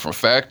many different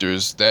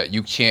factors that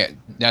you can't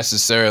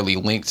necessarily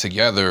link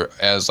together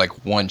as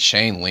like one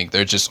chain link.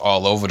 They're just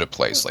all over the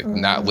place, like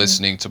not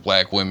listening to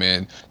Black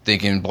women,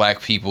 thinking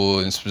Black people,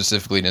 and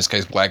specifically in this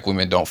case, Black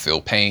women don't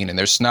feel pain. And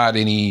there's not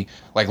any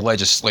like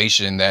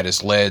legislation that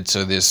has led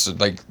to this,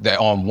 like that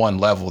on one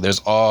level.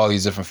 There's all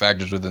these different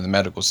factors within the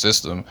medical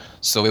system.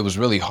 So it was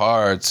really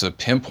hard to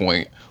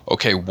pinpoint,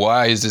 okay,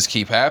 why does this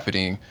keep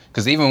happening?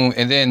 Because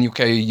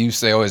you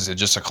say, oh, is it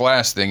just a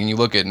class thing? And you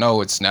look at,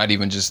 no, it's not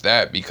even just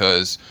that,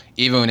 because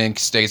even in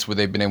states where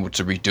they've been able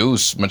to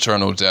reduce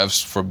maternal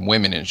deaths for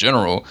women in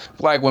general,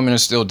 Black women are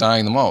still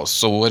dying the most.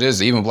 So what is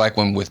it? Even Black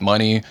women with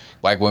money,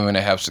 Black women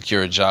that have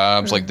secure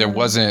jobs, like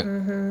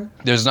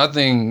there's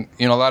nothing,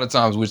 a lot of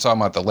times we're talking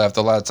about the left,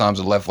 a lot of times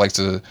the left likes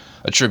to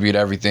attribute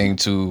everything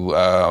to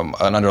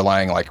an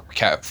underlying like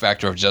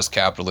factor of just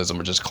capitalism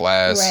or just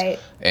class. Right.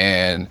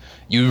 And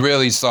you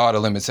really saw the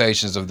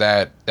limitations of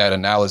that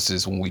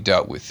analysis when we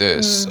dealt with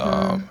this.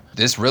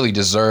 This really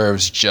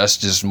deserves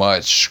just as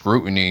much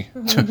scrutiny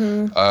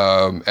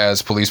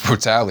as police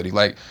brutality.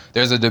 Like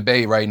there's a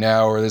debate right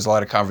now, or there's a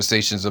lot of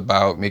conversations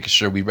about making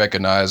sure we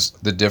recognize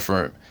the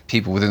different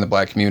people within the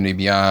Black community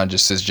beyond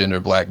just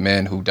cisgender Black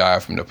men who die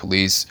from the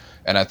police.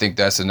 And I think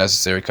that's a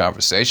necessary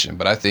conversation.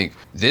 But I think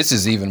this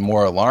is even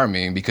more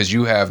alarming because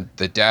you have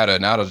the data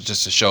not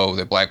just to show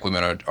that Black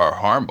women are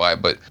harmed by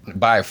it, but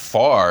by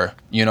far,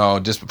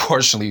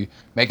 disproportionately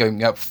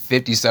making up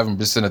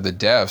 57% of the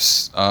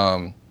deaths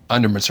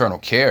under maternal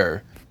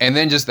care. And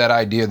then just that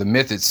idea, the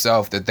myth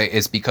itself, that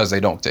it's because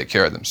they don't take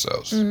care of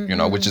themselves, you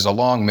know, which is a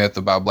long myth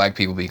about Black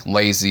people being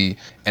lazy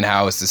and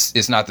how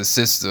it's not the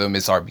system,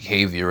 it's our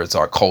behavior, it's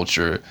our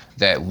culture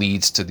that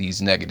leads to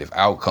these negative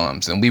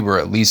outcomes. And we were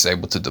at least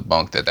able to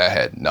debunk that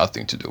had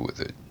nothing to do with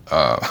it.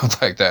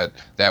 Like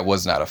that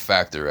was not a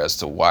factor as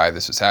to why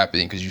this was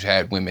happening, because you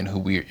had women who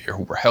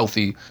were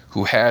healthy,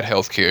 who had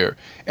health care,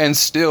 and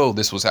still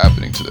this was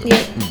happening to them,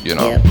 you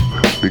know?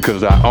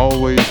 Because I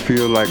always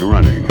feel like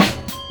running.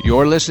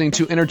 You're listening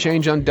to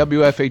Interchange on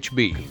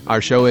WFHB.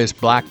 Our show is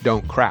Black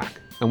Don't Crack,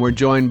 and we're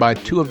joined by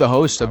two of the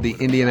hosts of the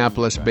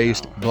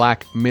Indianapolis-based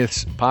Black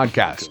Myths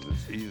podcast,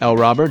 Elle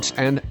Roberts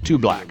and 2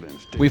 Black.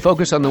 We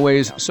focus on the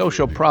ways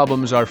social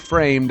problems are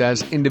framed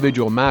as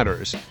individual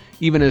matters,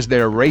 even as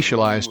they're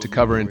racialized to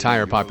cover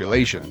entire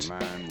populations,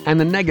 and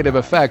the negative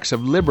effects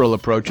of liberal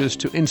approaches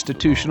to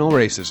institutional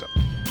racism.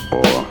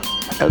 Or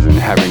as in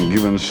having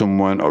given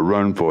someone a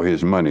run for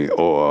his money,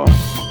 or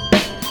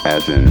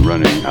as in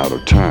running out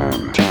of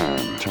time.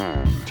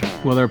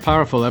 Well, they're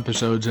powerful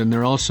episodes, and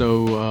they're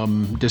also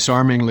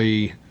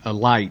disarmingly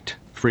light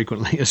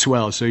frequently as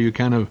well. So you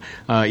kind of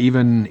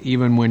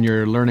even when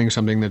you're learning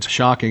something that's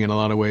shocking in a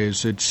lot of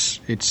ways,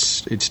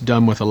 it's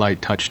done with a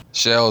light touch.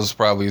 Shell's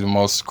probably the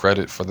most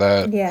credit for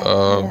that.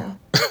 Yeah.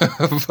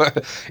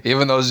 But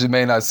even though she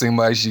may not seem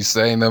like she's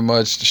saying that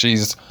much,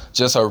 she's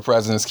just, her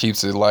presence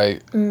keeps it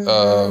light.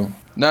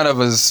 None of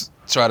us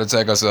try to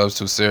take ourselves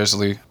too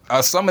seriously.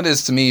 Some of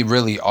this, to me,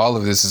 really, all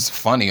of this is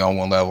funny on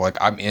one level. Like,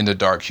 I'm into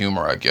dark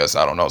humor, I guess.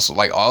 I don't know. So,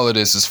 like, all of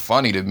this is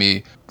funny to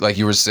me. Like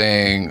you were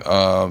saying,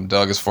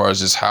 Doug, as far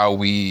as just how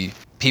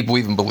people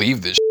even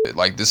believe this shit.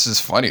 Like, this is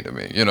funny to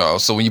me, you know?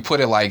 So when you put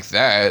it like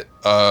that,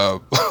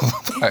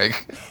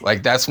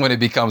 like that's when it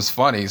becomes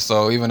funny.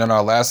 So even in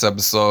our last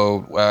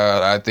episode,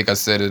 I think I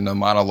said in a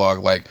monologue,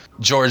 like,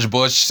 George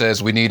Bush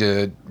says we need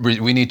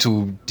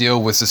to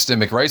deal with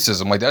systemic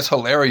racism. Like, that's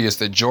hilarious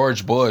that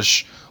George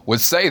Bush would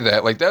say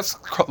that. Like, that's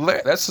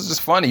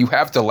just funny. You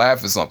have to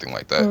laugh at something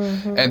like that.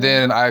 And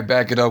then I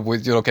back it up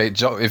with, you know, okay,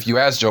 if you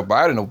ask Joe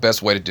Biden, the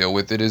best way to deal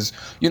with it is,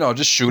 you know,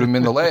 just shoot him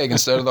in the leg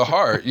instead of the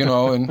heart, you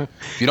know, and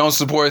if you don't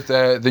support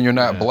that, then you're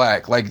not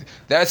Black. Like,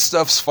 that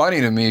stuff's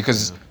funny to me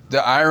because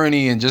the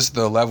irony and just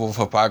the level of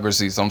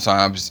hypocrisy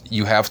sometimes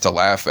you have to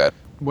laugh at.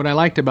 What I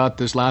liked about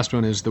this last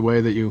one is the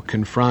way that you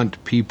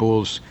confront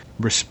people's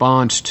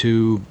response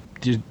to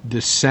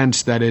the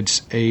sense that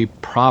it's a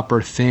proper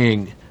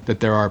thing that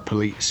there are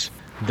police,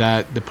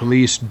 that the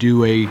police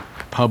do a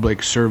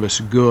public service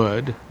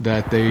good,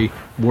 that they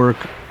work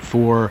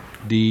for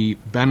the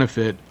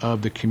benefit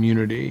of the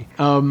community.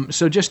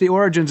 So just the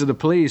origins of the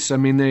police, I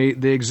mean,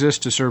 they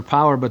exist to serve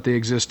power, but they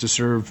exist to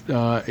serve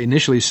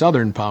initially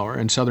Southern power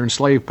and Southern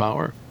slave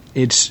power.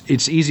 It's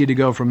easy to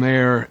go from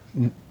there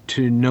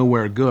to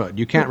nowhere good.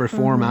 You can't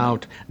reform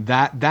out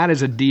that. That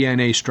is a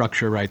DNA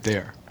structure right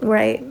there.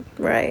 Right.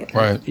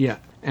 Yeah.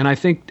 And I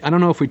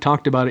don't know if we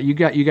talked about it. You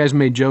guys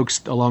made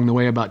jokes along the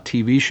way about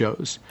TV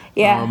shows.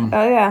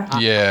 Yeah.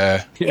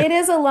 Yeah. It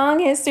is a long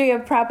history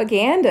of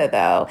propaganda,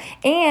 though,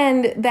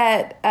 and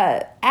that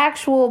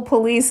actual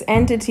police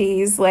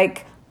entities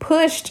like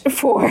pushed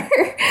for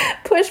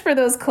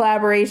those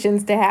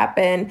collaborations to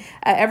happen.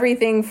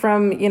 Everything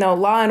from, you know,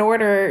 Law and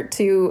Order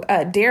to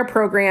DARE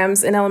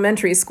programs in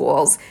elementary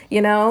schools.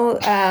 You know,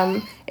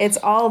 it's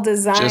all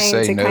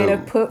designed to kind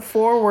of put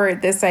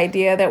forward this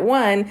idea that,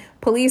 one,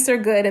 police are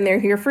good and they're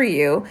here for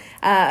you,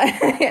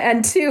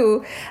 and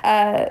two,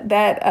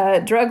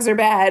 that drugs are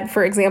bad,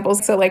 for example.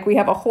 So, like, we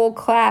have a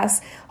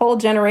whole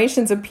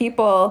generations of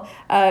people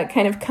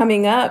kind of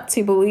coming up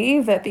to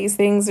believe that these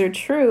things are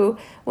true,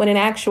 when in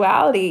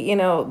actuality, you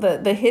know,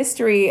 the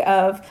history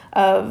of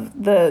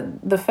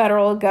the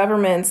federal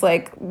government's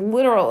like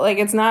literal, like,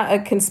 it's not a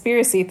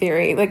conspiracy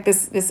theory. Like,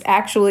 this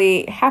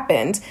actually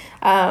happened,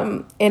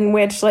 in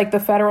which, like, the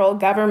federal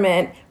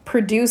government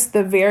produced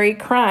the very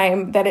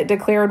crime that it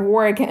declared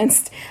war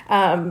against,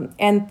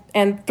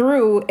 and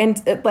threw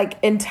like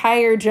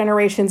entire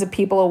generations of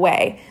people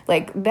away.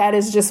 Like, that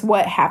is just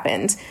what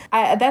happened.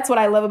 That's what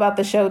I love about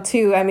the show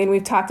too. I mean,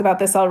 we've talked about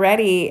this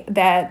already,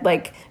 that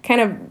like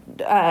kind of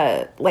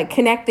like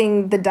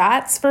connecting the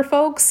dots for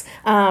folks,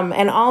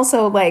 and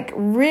also like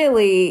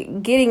really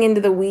getting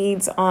into the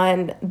weeds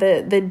on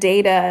the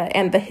data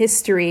and the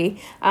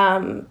history,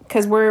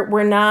 because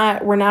we're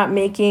not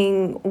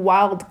making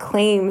wild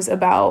claims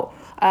about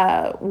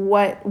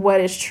what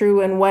is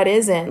true and what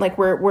isn't. Like,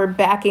 we're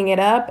backing it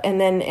up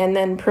and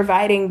then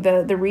providing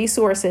the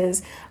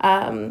resources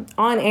on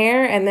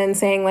air, and then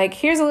saying, like,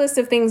 here's a list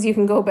of things you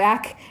can go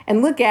back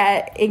and look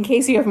at in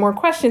case you have more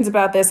questions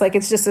about this. Like,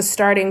 it's just a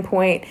starting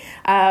point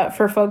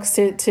for folks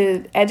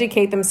to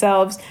educate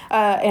themselves,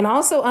 and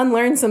also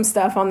unlearn some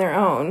stuff on their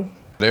own.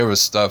 There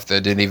was stuff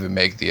that didn't even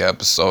make the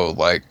episode.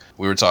 Like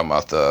we were talking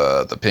about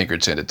the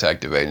Pinkerton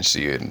Detective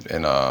Agency in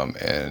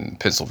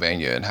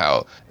Pennsylvania, and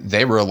how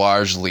they were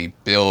largely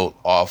built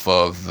off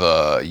of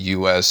the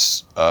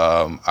U.S.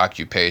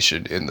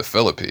 Occupation in the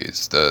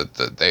Philippines.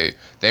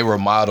 They were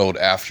modeled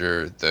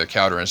after the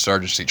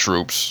counterinsurgency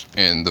troops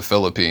in the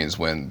Philippines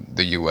when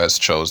the U.S.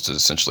 chose to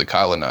essentially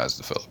colonize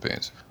the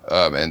Philippines.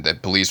 And the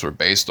police were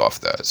based off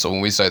that. So when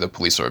we say the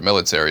police are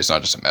military, it's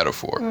not just a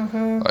metaphor.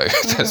 Like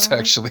that's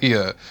actually we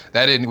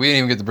didn't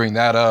even get to bring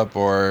that up,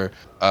 or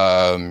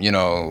how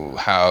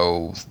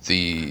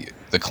the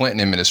Clinton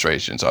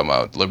administration, talking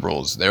about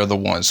liberals, they're the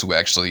ones who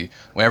actually,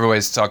 when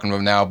everybody's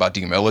talking now about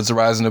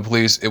demilitarizing the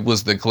police, it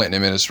was the Clinton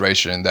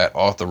administration that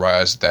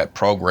authorized that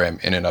program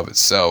in and of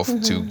itself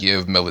to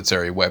give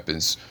military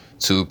weapons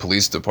to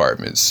police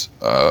departments.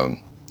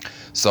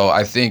 So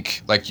I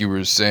think, like you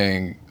were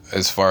saying,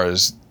 as far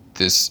as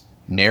this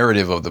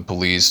narrative of the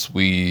police,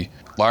 we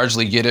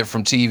largely get it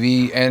from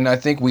TV, and I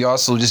think we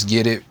also just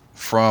get it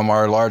from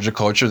our larger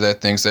culture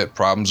that thinks that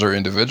problems are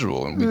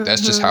individual, and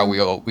that's just how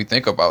we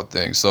think about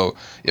things. So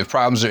if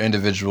problems are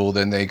individual,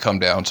 then they come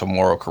down to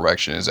moral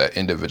corrections that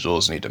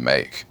individuals need to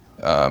make.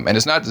 And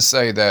it's not to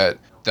say that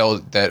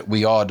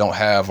we all don't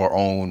have our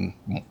own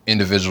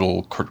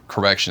individual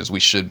corrections we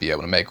should be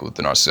able to make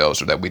within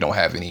ourselves, or that we don't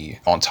have any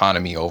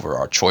autonomy over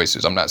our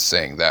choices. I'm not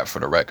saying that, for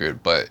the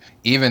record, but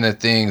even the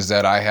things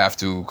that I have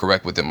to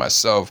correct within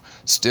myself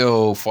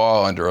still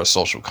fall under a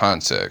social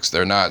context.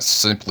 They're not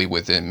simply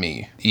within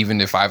me.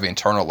 Even if I've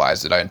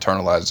internalized it, I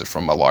internalized it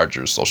from a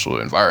larger social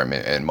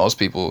environment. And most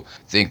people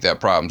think that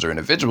problems are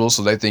individual,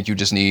 so they think you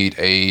just need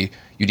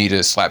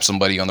to slap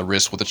somebody on the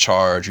wrist with a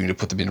charge, you need to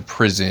put them in a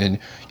prison.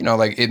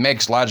 Like, it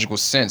makes logical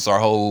sense.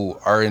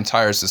 Our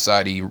entire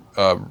society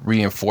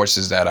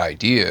reinforces that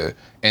idea.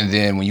 And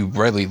then when you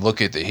really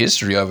look at the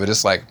history of it,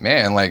 it's like,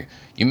 man, like,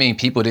 you mean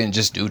people didn't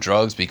just do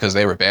drugs because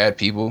they were bad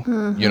people?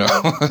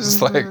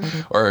 It's like,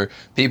 or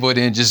people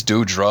didn't just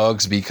do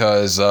drugs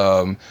because,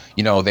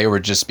 they were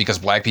just, because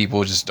black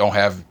people just don't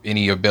have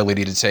any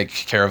ability to take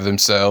care of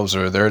themselves,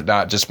 or they're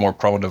not just more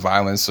prone to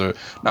violence, or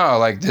no,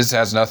 like, this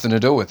has nothing to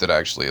do with it,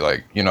 actually.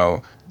 Like,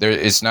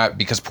 it's not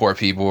because poor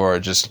people are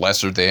just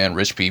lesser than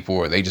rich people,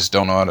 or they just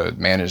don't know how to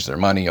manage their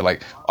money, or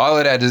like, all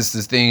of that is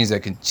the things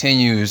that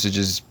continues to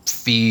just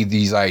feed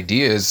these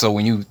ideas. So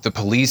when the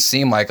police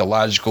seem like a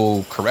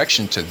logical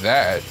correction to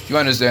that, you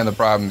understand the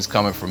problem is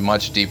coming from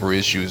much deeper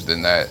issues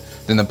than that.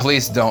 Then the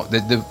police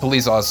the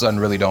police all of a sudden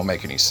really don't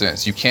make any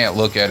sense. You can't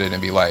look at it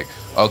and be like,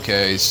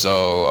 okay,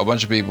 so a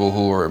bunch of people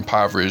who are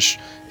impoverished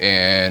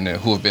and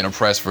who have been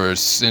oppressed for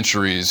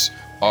centuries,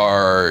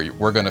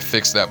 we're going to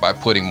fix that by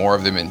putting more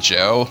of them in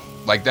jail.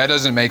 Like, that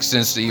doesn't make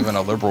sense to even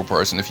a liberal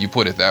person if you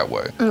put it that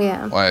way.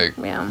 Yeah.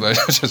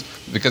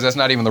 Just because that's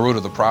not even the root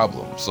of the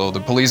problem. So the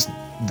police,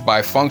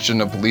 by function,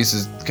 the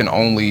police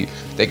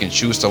they can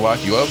choose to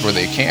lock you up, or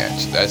they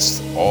can't.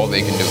 That's all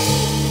they can do.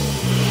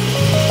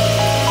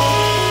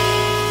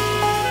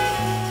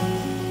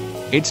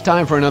 It's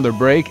time for another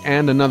break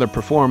and another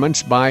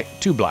performance by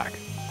 2 Black.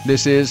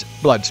 This is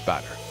Blood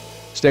Spatter.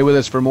 Stay with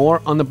us for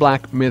more on the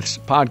Black Myths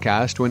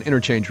podcast when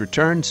Interchange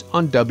returns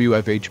on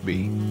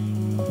WFHB.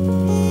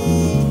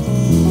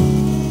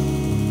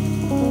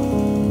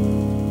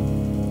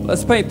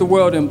 Let's paint the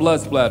world in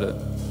blood splatter.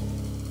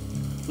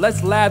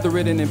 Let's lather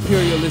it in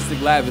imperialistic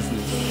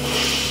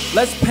lavishness.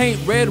 Let's paint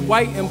red,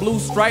 white, and blue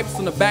stripes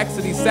on the backs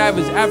of these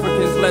savage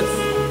Africans.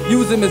 Let's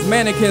use them as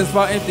mannequins for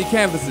our empty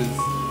canvases.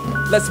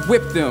 Let's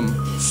whip them,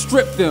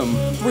 strip them,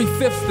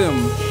 3/5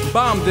 them,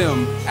 bomb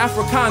them,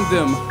 African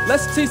them.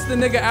 Let's teach the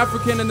nigger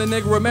African and the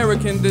nigger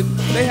American that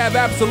they have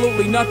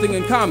absolutely nothing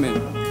in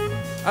common.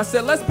 I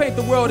said, let's paint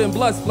the world in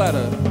blood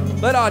splatter.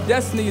 Let our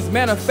destinies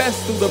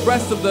manifest through the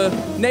breasts of the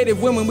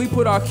native women we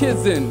put our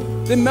kids in.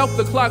 Then milk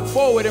the clock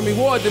forward and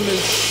reward them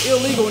as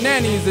illegal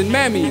nannies and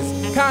mammies.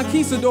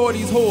 Conquistador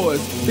these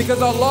whores,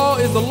 because our law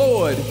is the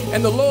Lord,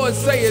 and the Lord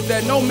saith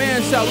that no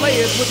man shall lay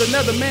it with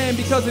another man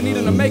because he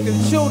needed to make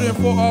his children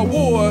for our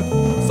war.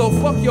 So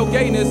fuck your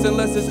gayness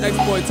unless it's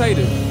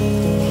exploitative.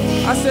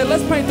 I said,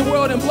 let's paint the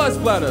world in blood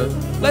splatter.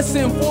 Let's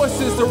send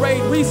forces to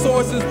raid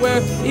resources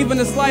where even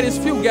the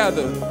slightest few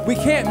gather. We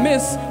can't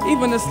miss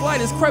even the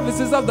slightest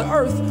crevices of the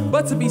earth,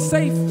 but to be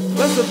safe,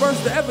 let's reverse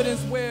the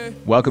evidence where...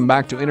 Welcome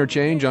back to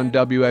Interchange on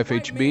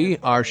WFHB.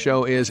 Our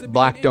show is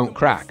Black Don't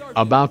Crack,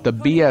 about the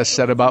BS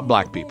said about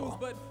black people.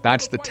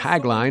 That's the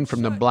tagline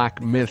from the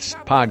Black Myths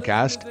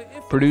podcast,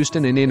 produced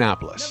in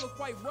Indianapolis.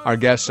 Our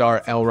guests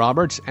are L.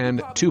 Roberts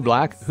and 2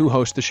 Black, who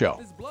host the show.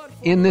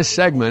 In this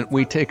segment,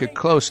 we take a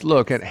close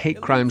look at hate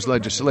crimes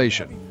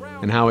legislation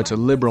and how it's a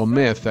liberal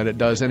myth that it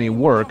does any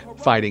work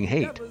fighting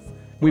hate.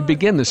 We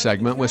begin the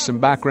segment with some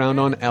background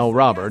on L.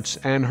 Roberts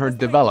and her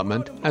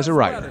development as a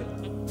writer.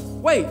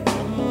 Wait,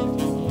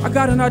 I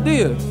got an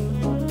idea.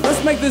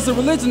 Let's make this a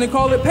religion and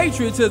call it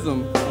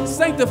patriotism.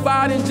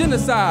 Sanctified in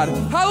genocide.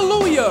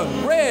 Hallelujah,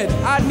 red,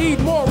 I need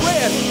more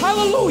red.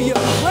 Hallelujah,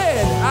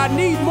 red, I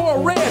need more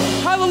red.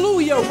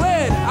 Hallelujah,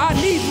 red, I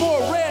need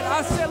more red.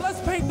 I said, let's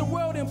paint the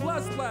world in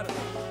blood splatter.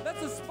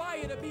 Let's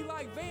aspire to be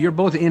like You're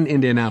both in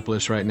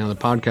Indianapolis right now. The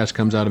podcast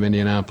comes out of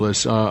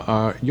Indianapolis.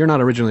 You're not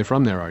originally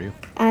from there, are you?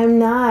 I'm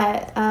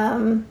not.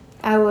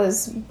 I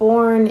was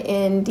born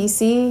in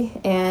D.C.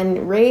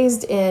 and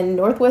raised in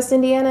Northwest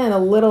Indiana in a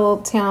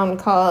little town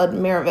called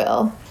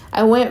Maryville.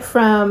 I went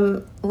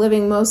from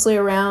living mostly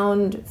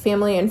around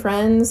family and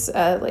friends,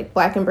 like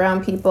Black and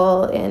brown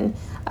people in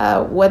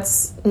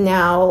what's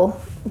now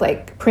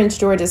like Prince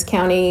George's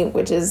County,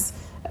 which is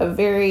a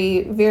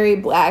very, very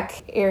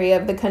Black area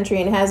of the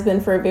country and has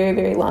been for a very,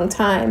 very long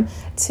time,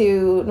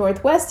 to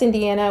Northwest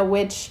Indiana,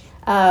 which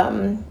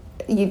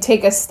you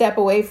take a step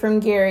away from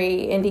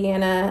Gary,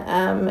 Indiana,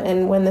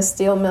 and when the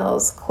steel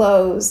mills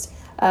closed,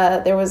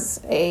 there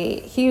was a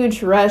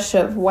huge rush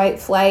of white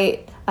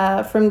flight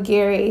from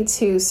Gary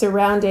to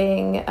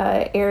surrounding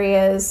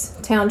areas.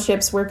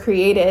 Townships were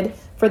created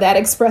for that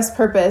express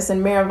purpose,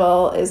 and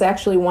Maryville is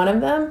actually one of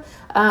them.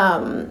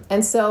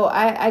 And so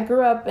I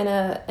grew up in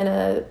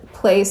a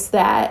place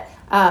that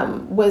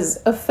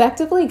was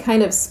effectively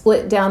kind of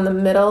split down the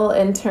middle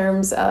in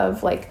terms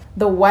of like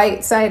the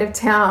white side of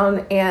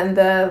town and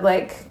the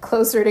like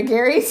closer to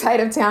Gary side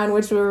of town,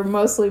 which were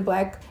mostly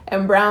Black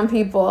and brown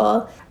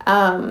people.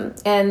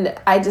 And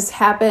I just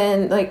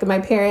happened, like my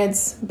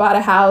parents bought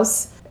a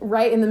house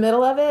right in the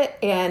middle of it,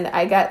 and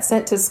I got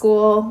sent to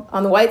school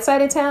on the white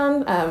side of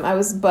town. I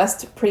was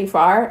bused pretty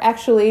far,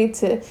 actually,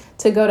 to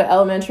go to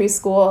elementary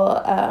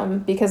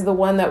school because the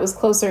one that was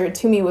closer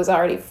to me was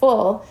already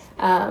full.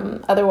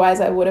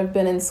 Otherwise, I would have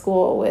been in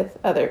school with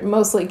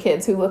mostly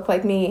kids who look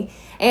like me.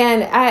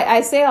 And I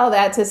say all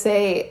that to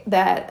say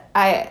that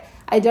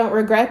I don't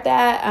regret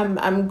that.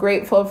 I'm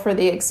grateful for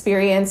the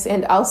experience,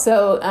 and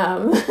also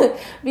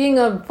being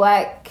a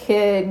Black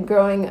kid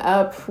growing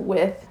up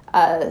with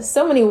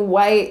so many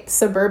white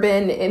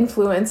suburban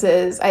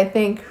influences, I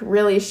think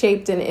really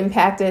shaped and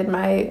impacted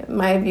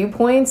my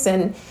viewpoints.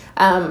 And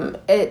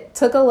it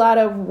took a lot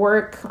of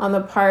work on the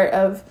part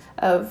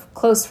of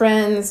close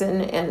friends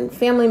and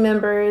family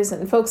members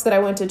and folks that I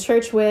went to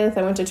church with.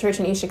 I went to church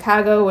in East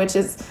Chicago, which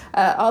is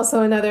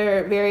also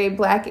another very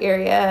Black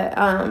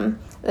area.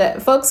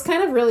 That folks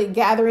kind of really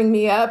gathering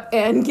me up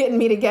and getting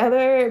me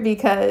together,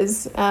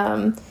 because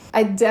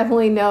I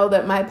definitely know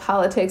that my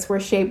politics were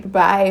shaped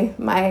by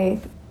my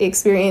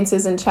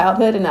experiences in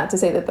childhood, and not to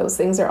say that those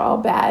things are all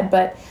bad,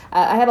 but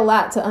I had a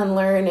lot to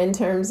unlearn in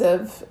terms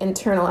of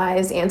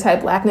internalized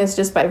anti-Blackness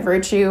just by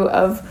virtue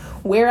of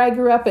where I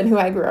grew up and who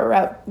I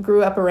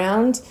grew up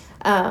around.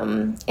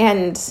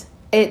 And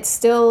it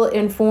still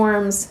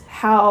informs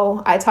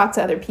how I talk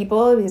to other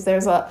people, because there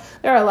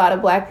are a lot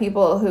of Black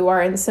people who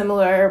are in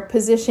similar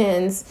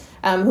positions,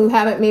 who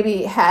haven't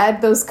maybe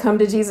had those come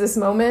to Jesus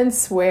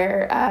moments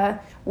where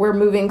we're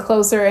moving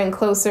closer and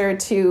closer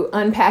to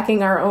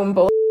unpacking our own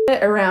bullshit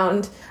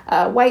around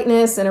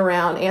whiteness and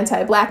around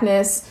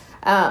anti-Blackness.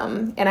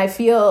 And I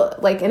feel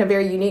like in a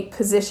very unique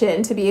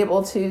position to be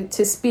able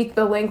to speak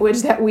the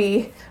language that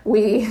we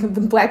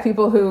the Black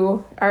people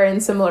who are in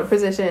similar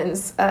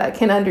positions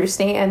can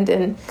understand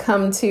and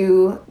come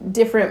to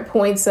different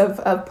points of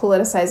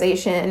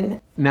politicization.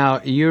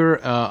 Now, you're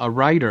a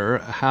writer.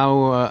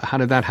 How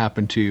did that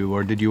happen to you?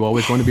 Or did you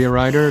always want to be a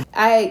writer?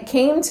 I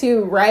came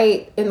to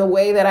write in the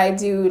way that I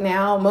do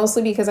now,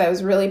 mostly because I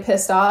was really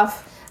pissed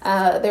off.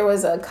 There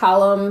was a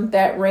column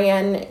that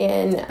ran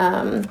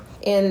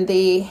in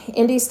the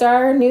Indy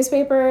Star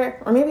newspaper,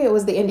 or maybe it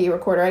was the Indy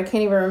Recorder, I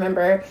can't even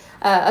remember.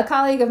 A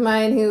colleague of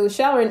mine who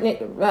shall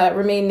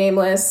remain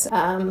nameless,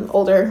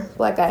 older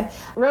Black guy,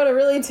 wrote a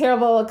really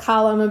terrible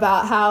column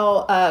about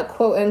how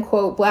quote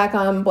unquote Black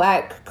on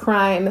Black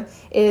crime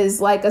is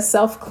like a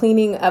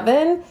self-cleaning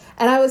oven.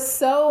 And I was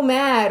so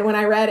mad when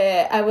I read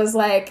it. I was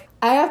like,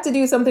 I have to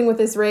do something with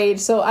this rage.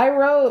 So I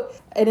wrote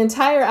an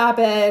entire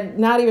op-ed,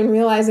 not even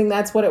realizing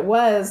that's what it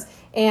was.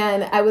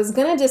 And I was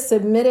going to just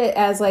submit it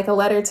as like a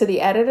letter to the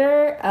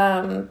editor.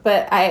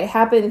 But I'm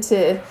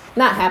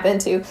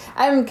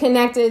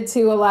connected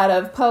to a lot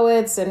of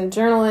poets and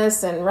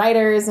journalists and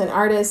writers and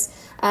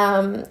artists.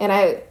 And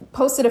I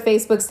posted a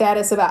Facebook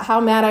status about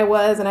how mad I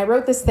was, and I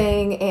wrote this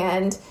thing,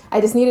 and I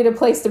just needed a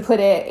place to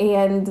put it.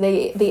 And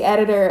the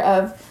editor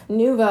of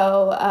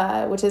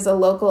Nuvo, which is a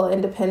local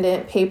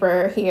independent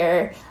paper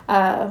here,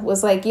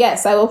 was like,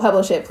 yes, I will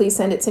publish it. Please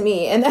send it to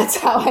me. And that's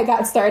how I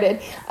got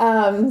started.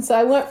 So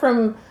I went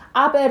from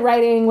op-ed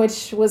writing,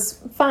 which was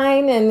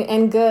fine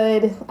and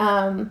good,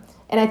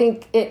 and I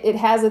think it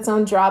has its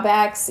own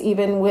drawbacks,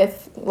 even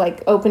with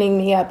like opening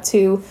me up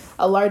to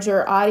a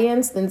larger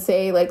audience than,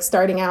 say, like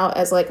starting out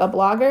as like a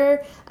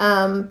blogger.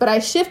 But I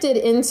shifted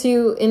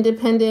into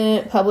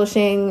independent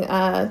publishing,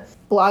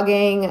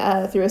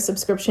 blogging through a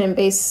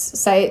subscription-based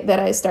site that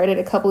I started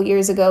a couple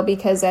years ago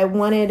because I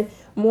wanted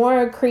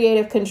more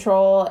creative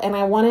control and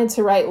I wanted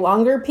to write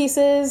longer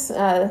pieces.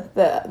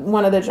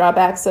 One of the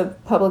drawbacks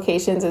of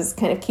publications is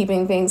kind of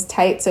keeping things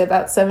tight to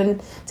about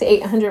 700 to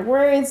 800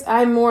 words.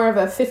 I'm more of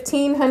a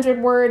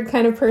 1,500 word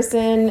kind of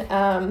person,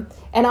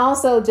 and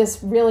also just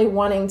really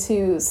wanting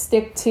to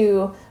stick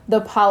to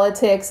the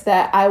politics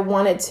that I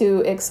wanted to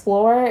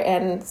explore.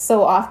 And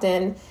so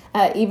often,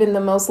 even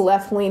the most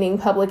left-leaning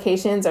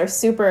publications are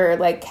super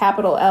like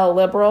capital L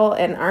liberal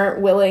and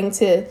aren't willing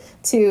to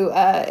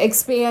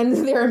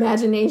expand their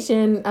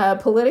imagination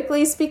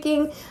politically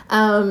speaking.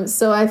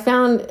 So I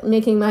found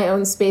making my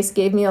own space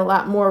gave me a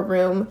lot more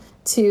room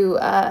to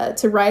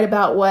write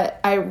about what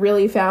I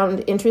really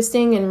found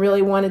interesting and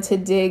really wanted to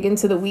dig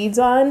into the weeds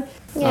on.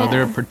 Yeah. Are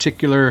there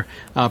particular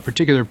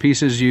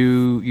pieces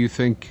you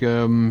think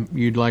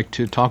you'd like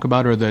to talk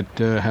about, or that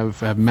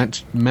have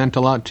meant a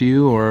lot to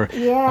you, or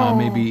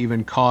maybe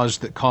even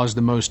caused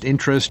the most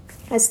interest?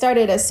 I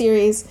started a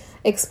series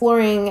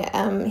exploring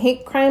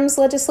hate crimes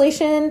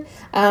legislation,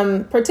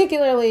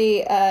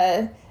 particularly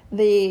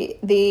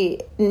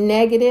the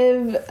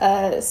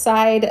negative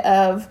side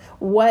of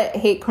what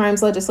hate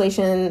crimes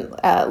legislation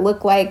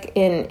looked like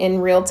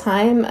in real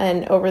time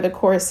and over the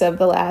course of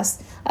the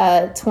last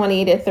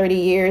 20 to 30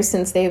 years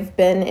since they've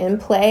been in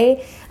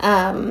play.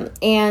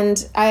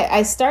 And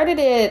I started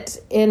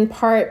it in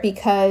part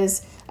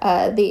because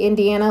the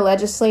Indiana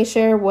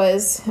legislature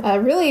was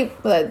really,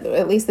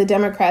 at least the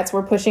Democrats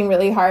were pushing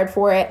really hard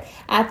for it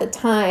at the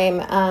time.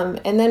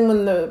 And then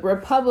when the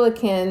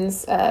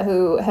Republicans,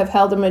 who have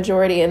held a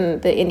majority in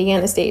the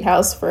Indiana State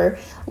House for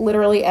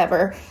literally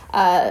ever,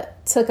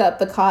 took up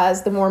the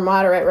cause, the more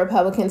moderate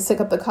Republicans took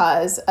up the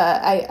cause,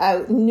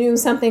 I knew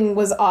something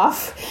was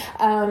off,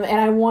 and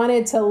I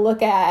wanted to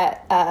look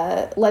at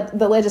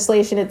the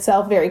legislation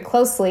itself very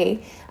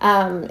closely.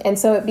 And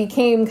so it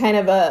became kind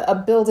of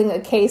a building a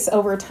case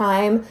over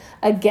time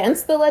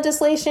against the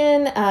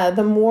legislation.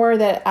 The more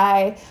that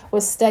I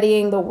was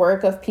studying the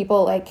work of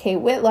people like Kay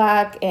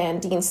Whitlock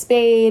and Dean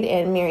Spade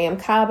and Miriam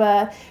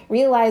Kaba,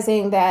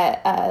 realizing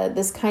that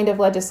this kind of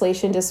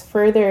legislation just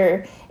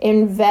further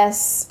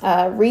invests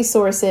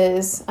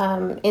resources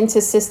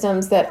into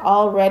systems that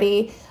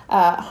already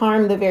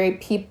harm the very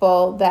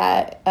people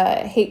that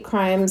hate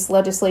crimes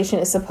legislation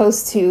is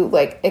supposed to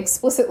like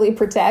explicitly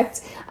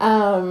protect.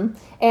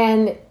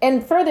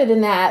 And further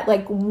than that,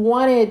 like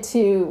wanted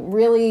to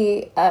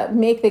really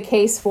make the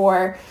case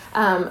for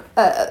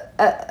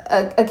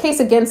a case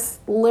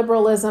against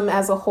liberalism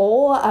as a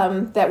whole,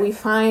 that we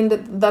find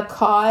the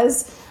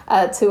cause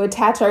to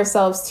attach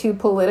ourselves to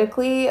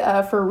politically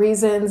for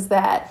reasons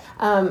that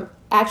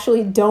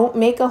actually don't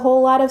make a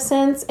whole lot of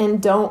sense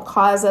and don't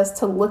cause us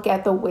to look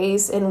at the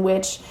ways in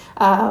which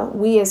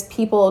we as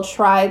people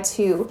try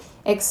to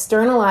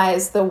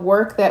externalize the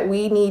work that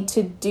we need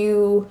to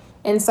do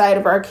inside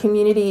of our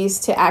communities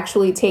to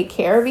actually take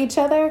care of each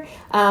other.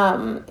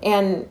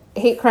 And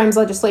hate crimes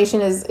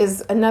legislation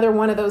is another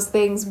one of those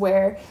things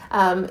where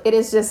it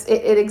is just,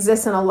 it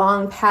exists in a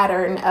long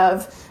pattern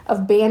of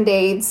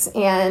Band-Aids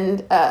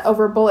and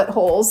over bullet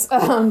holes.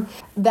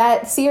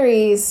 That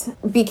series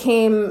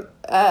became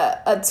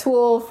a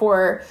tool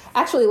for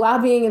actually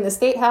lobbying in the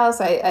State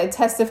House. I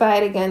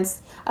testified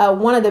against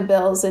one of the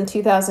bills in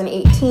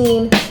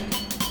 2018.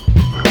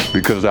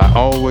 Because I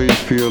always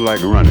feel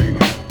like running.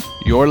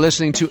 You're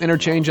listening to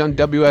Interchange on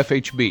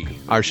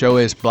WFHB. Our show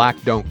is Black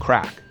Don't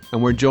Crack,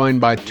 and we're joined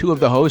by two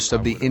of the hosts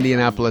of the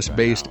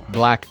Indianapolis-based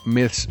Black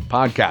Myths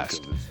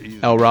podcast,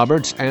 Elle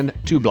Roberts and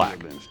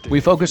 2Black.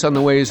 We focus on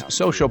the ways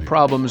social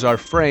problems are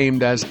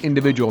framed as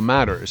individual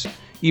matters,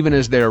 even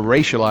as they're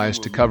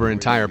racialized to cover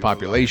entire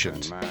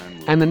populations,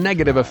 and the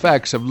negative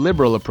effects of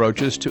liberal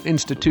approaches to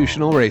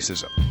institutional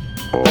racism.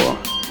 Or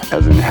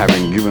as in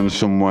having given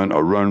someone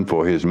a run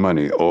for his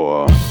money,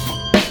 or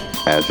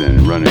as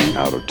in running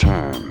out of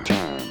time.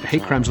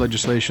 Hate crimes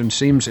legislation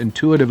seems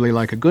intuitively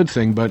like a good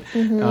thing, but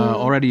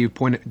already you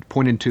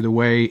pointed to the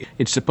way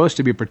it's supposed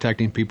to be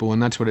protecting people,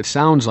 and that's what it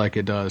sounds like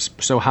it does.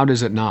 So how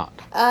does it not?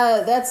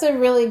 That's a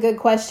really good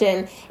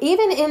question.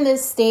 Even in the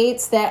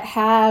states that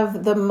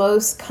have the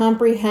most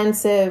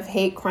comprehensive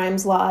hate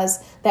crimes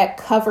laws that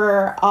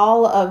cover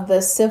all of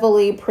the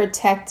civilly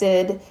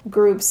protected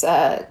groups,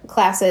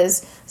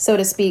 classes, so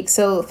to speak,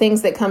 so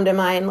things that come to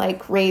mind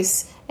like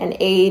race and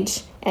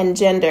age and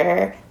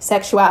gender,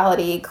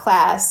 sexuality,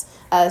 class,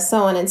 so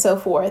on and so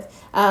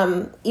forth.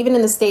 Even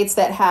in the states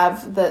that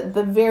have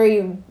the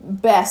very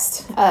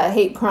best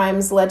hate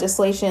crimes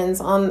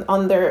legislations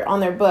on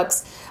their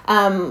books,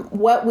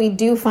 what we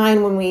do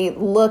find when we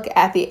look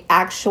at the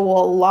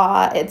actual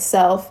law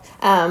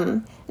itself,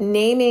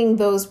 naming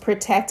those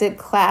protected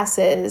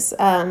classes,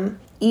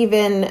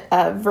 even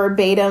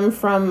verbatim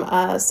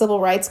from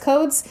civil rights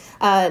codes,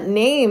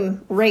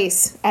 name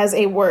race as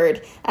a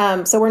word.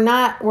 So we're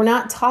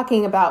not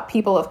talking about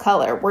people of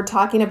color. We're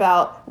talking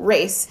about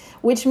race,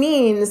 which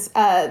means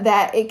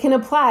that it can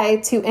apply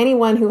to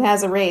anyone who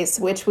has a race,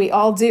 which we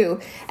all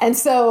do. And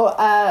so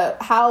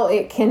how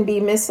it can be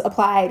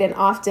misapplied and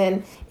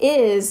often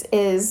is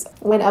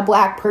when a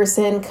Black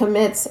person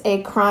commits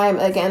a crime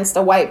against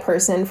a white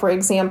person, for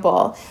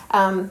example.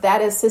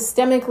 That is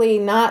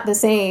systemically not the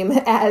same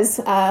as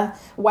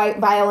white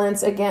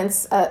violence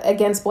against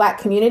Black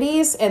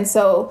communities. And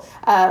so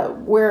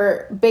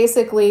we're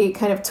basically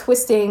kind of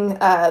twisting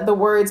the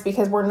words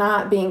because we're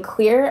not being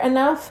clear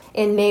enough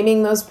in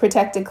naming those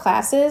protected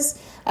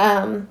classes.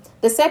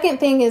 The second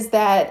thing is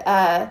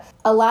that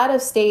a lot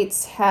of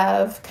states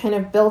have kind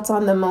of built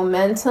on the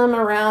momentum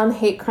around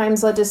hate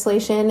crimes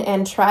legislation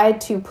and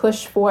tried to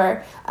push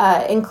for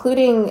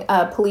including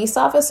police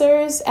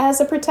officers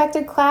as a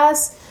protected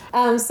class.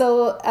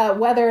 So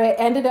whether it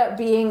ended up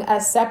being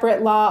a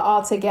separate law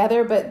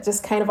altogether, but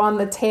just kind of on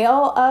the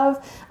tail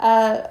of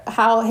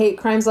how hate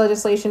crimes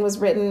legislation was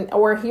written,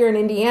 or here in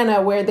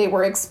Indiana, where they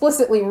were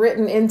explicitly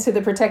written into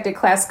the protected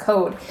class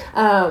code,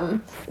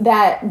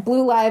 that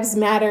Blue Lives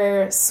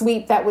Matter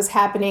sweep that was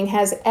happening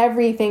has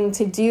everything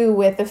to do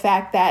with the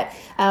fact that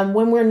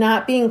when we're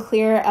not being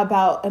clear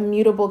about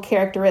immutable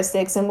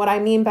characteristics, and what I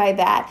mean by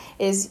that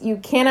is you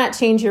cannot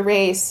change your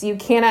race, you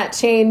cannot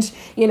change,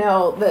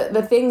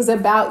 the things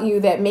about you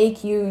that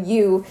make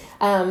you,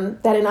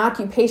 that an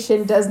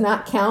occupation does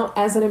not count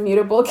as an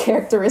immutable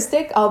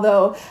characteristic,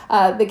 although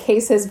the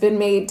case has been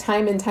made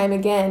time and time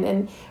again,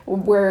 and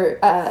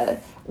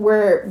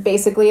we're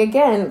basically,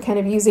 again, kind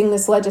of using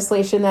this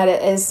legislation that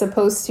is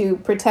supposed to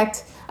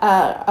protect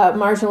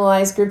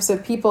marginalized groups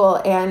of people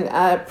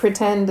and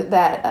pretend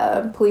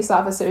that police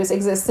officers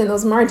exist in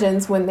those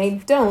margins when they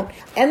don't.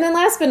 And then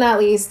last but not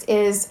least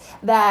is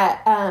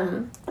that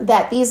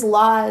that these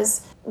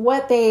laws,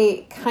 what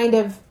they kind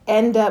of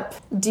end up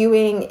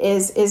doing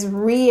is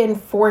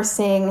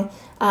reinforcing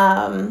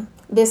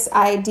this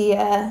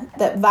idea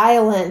that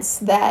violence,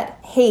 that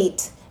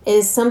hate,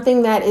 is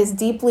something that is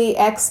deeply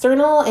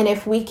external, and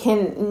if we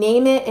can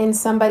name it in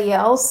somebody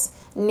else,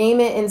 name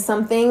it in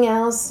something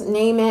else,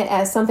 name it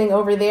as something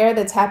over there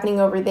that's happening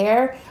over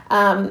there,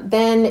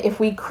 then if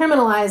we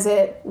criminalize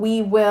it,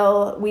 we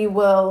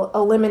will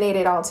eliminate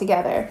it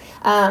altogether.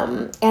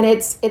 And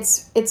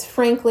it's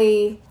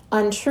frankly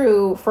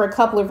untrue for a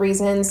couple of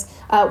reasons.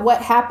 What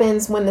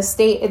happens when the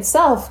state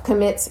itself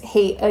commits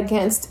hate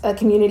against a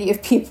community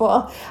of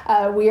people?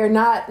 We are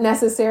not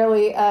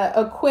necessarily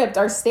equipped.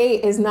 Our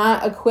state is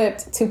not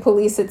equipped to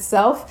police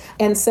itself.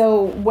 And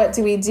so what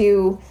do we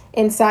do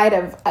inside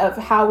of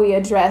how we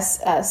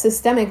address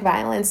systemic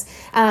violence?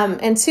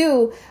 And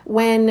two,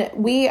 when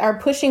we are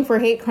pushing for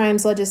hate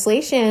crimes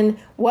legislation,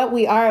 what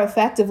we are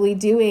effectively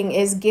doing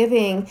is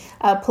giving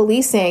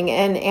policing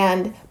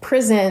and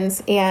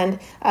prisons and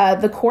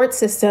the court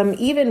system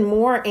even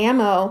more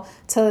ammo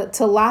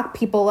to lock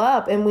people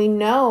up. And we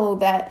know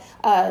that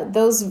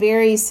those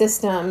very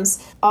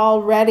systems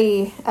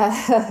already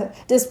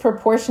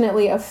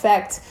disproportionately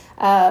affect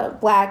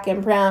Black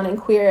and brown and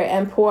queer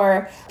and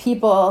poor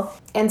people.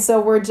 And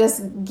so we're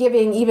just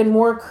giving even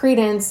more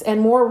credence and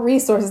more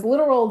resources,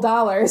 literal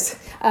dollars,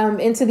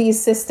 into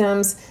these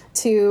systems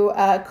to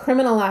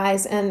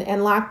criminalize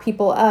and lock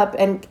people up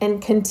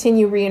and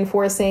continue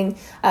reinforcing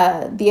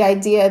the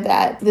idea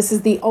that this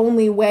is the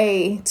only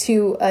way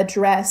to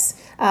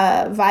address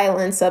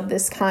violence of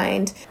this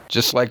kind.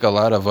 Just like a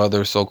lot of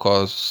other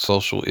so-called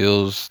social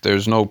ills,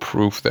 there's no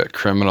proof that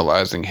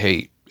criminalizing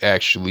hate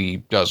actually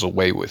does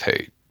away with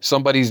hate.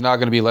 Somebody's not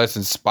going to be less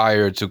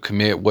inspired to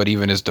commit what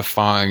even is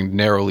defined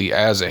narrowly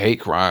as a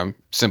hate crime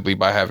simply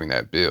by having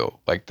that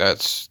bill. Like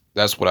that's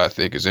what I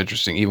think is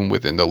interesting, even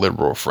within the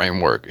liberal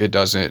framework. It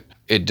doesn't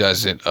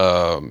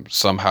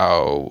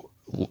somehow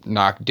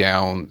knock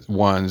down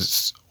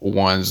one's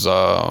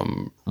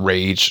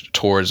rage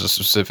towards a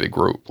specific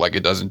group. Like,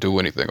 it doesn't do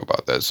anything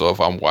about that. So if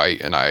I'm white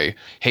and I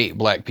hate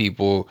Black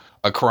people,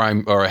 a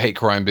crime or a hate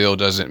crime bill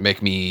doesn't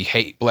make me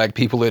hate Black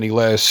people any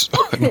less,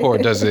 nor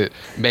does it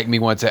make me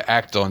want to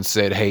act on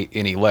said hate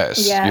any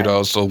less.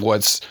 Yeah.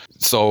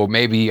 So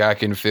maybe I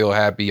can feel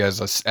happy as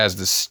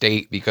the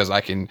state because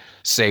I can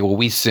say, well,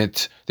 we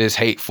sent this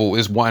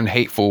one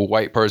hateful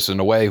white person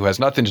away who has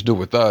nothing to do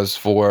with us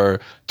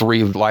for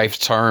 3 life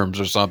terms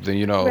or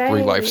something, right.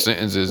 3 life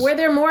sentences. Where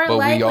they're more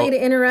likely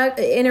to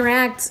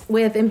interact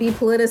with and be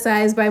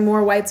politicized by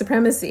more white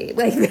supremacy.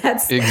 Like,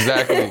 that's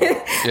exactly.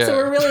 Yeah. So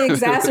we're really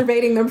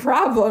exacerbating the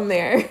problem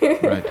there.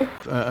 Right.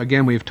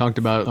 Again, we've talked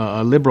about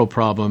a liberal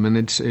problem, and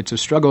it's a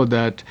struggle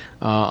that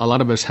a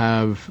lot of us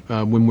have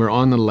when we're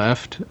on the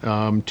left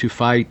to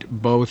fight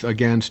both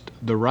against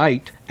the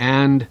right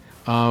and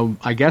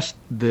I guess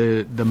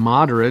the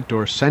moderate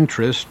or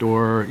centrist,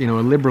 or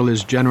a liberal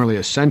is generally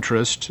a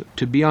centrist.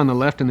 To be on the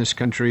left in this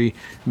country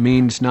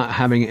means not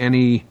having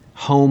any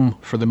home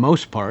for the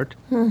most part,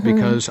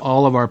 because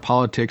all of our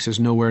politics is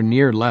nowhere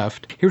near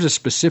left. Here's a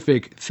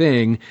specific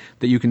thing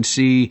that you can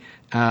see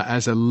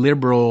as a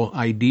liberal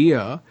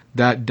idea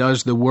that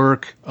does the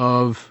work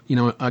of,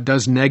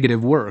 does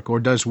negative work or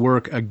does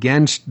work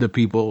against the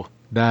people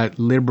that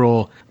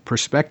liberal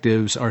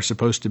perspectives are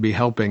supposed to be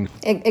helping.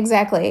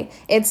 Exactly.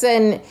 It's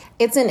an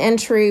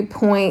entry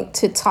point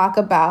to talk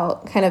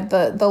about kind of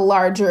the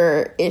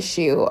larger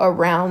issue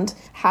around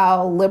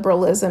how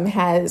liberalism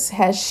has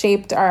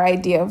shaped our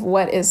idea of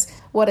what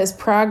is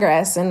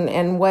progress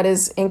and what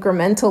is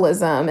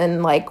incrementalism,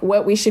 and like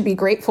what we should be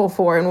grateful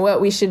for and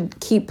what we should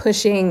keep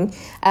pushing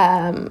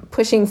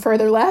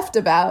further left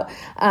about,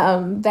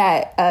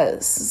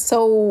 that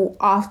so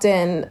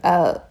often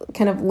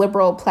kind of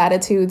liberal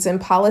platitudes and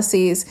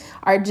policies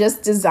are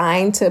just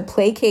designed to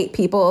placate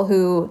people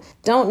who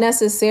don't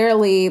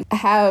necessarily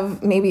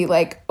have maybe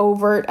like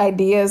overt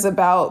ideas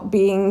about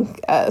being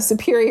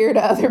superior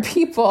to other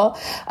people,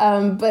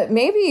 but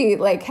maybe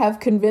like have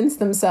convinced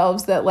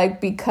themselves that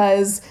like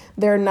because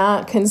they're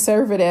not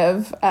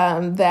conservative,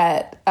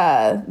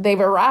 that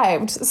they've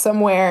arrived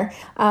somewhere,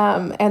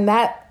 and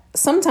that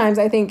sometimes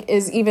I think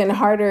is even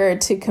harder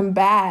to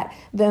combat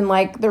than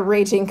like the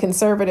raging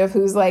conservative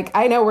who's like,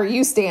 I know where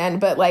you stand,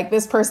 but like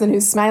this person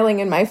who's smiling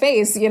in my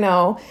face, you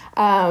know,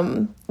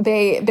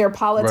 their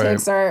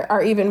politics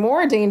are even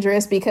more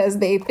dangerous because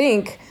they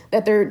think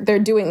that they're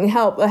doing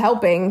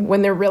helping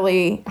when they're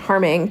really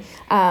harming,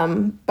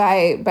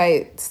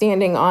 by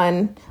standing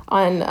on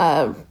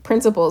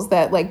principles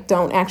that like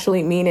don't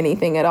actually mean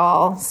anything at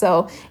all.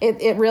 So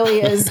it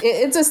really is,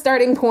 it's a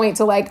starting point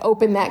to like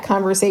open that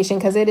conversation,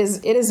 because it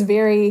is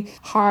very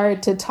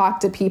hard to talk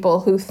to people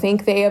who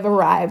think they have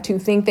arrived, who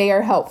think they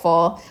are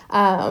helpful,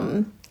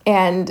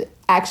 and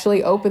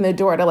actually open the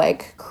door to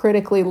like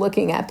critically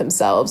looking at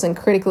themselves and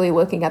critically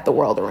looking at the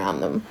world around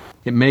them.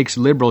 It makes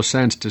liberal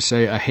sense to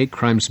say a hate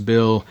crimes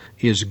bill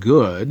is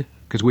good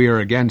because we are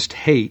against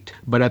hate,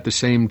 but at the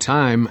same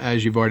time,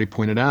 as you've already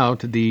pointed out,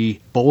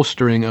 the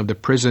bolstering of the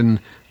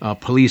prison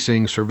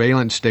policing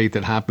surveillance state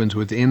that happens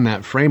within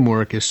that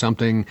framework is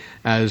something,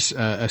 as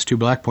Stu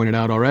Black pointed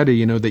out already,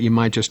 you know, that you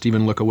might just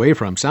even look away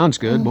from. Sounds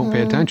good, won't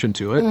pay attention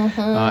to it,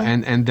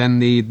 and then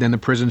the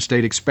prison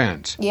state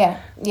expands.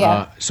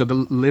 So the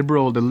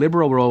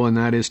liberal role in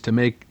that is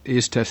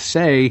to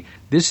say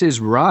this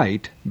is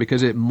right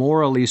because it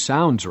morally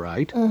sounds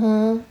right.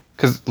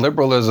 Because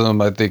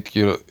liberalism, I think,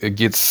 you know,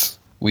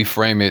 we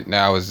frame it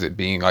now as it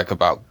being like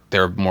about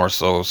they're more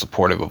so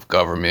supportive of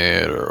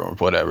government or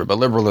whatever. But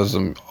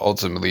liberalism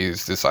ultimately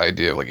is this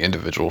idea of like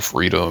individual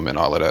freedom and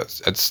all of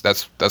that.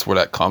 That's where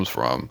that comes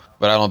from.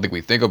 But I don't think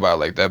we think about it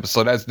like that.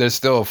 So there's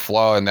still a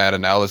flaw in that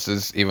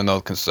analysis, even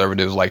though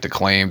conservatives like to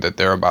claim that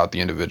they're about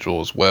the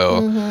individual as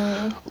well.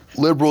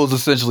 Liberals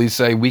essentially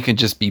say we can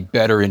just be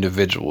better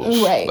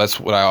individuals. Right. That's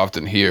what I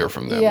often hear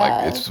from them.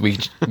 Like we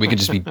can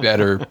just be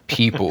better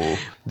people.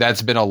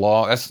 That's been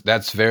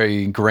that's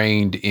very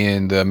ingrained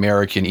in the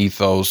American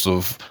ethos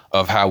of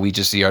how we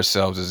just see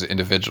ourselves as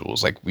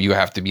individuals. Like you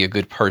have to be a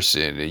good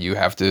person and you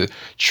have to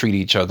treat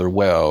each other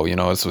well. You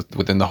know, it's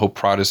within the whole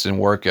Protestant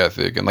work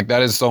ethic. And like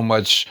that is so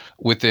much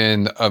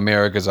within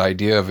America's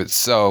idea of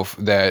itself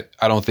that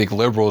I don't think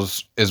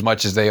liberals, as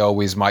much as they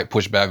always might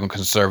push back on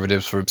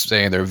conservatives for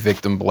saying they're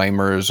victim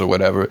blamers or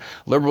whatever,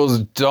 liberals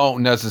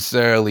don't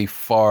necessarily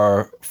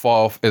fall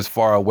as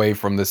far away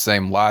from the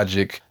same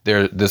logic.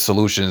 The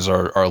solutions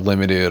are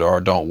limited or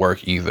don't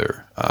work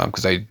either,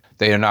 because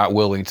they are not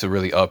willing to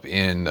really up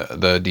in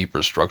the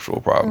deeper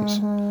structural problems.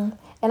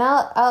 And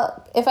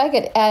I'll if I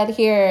could add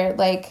here,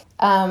 like,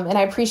 and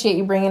I appreciate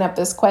you bringing up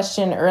this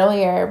question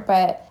earlier,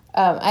 but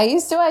I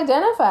used to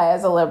identify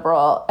as a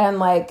liberal, and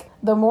like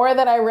the more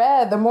that I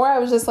read, the more I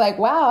was just like,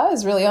 wow, I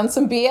was really on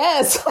some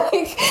BS.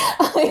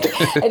 like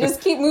I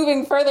just keep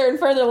moving further and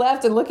further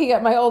left and looking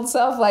at my old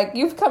self like,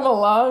 you've come a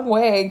long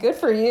way. Good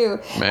for you.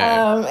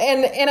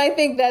 And I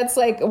think that's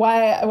like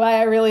why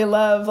I really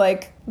love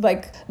like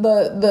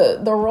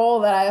the role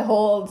that I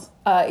hold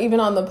even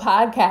on the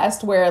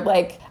podcast, where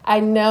like I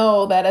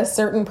know that a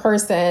certain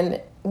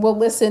person will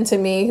listen to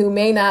me who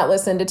may not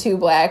listen to Two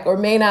Black or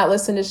may not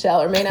listen to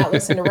Shell or may not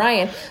listen to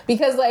Ryan,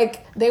 because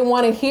like they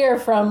want to hear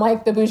from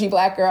like the bougie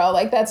black girl,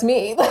 like that's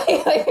me, and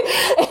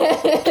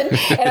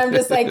I'm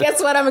just like,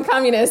 guess what, I'm a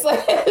communist.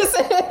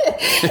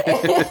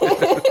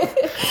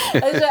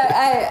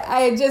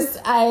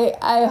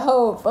 I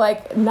hope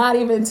like not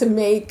even to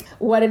make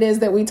what it is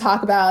that we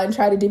talk about and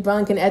try to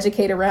debunk and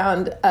educate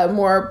around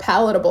more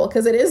palatable,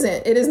 because it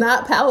is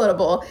not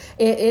palatable.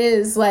 It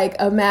is like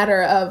a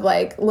matter of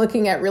like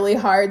looking at really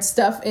hard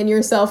stuff in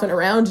yourself and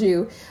around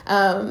you,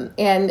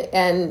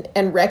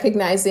 and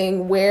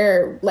recognizing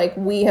where like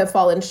we have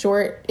fallen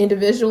short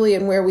individually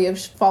and where we have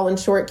fallen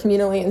short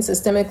communally and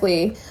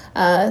systemically,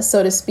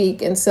 so to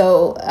speak. And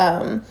so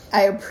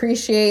I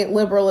appreciate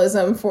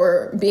liberalism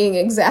for being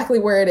exactly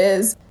where it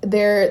is.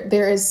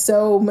 There is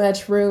so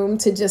much room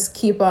to just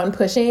keep on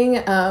pushing,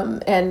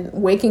 and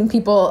waking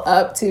people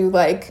up to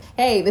like,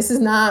 hey, this is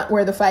not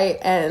where the fight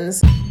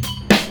ends.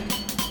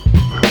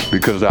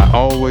 Because I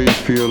always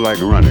feel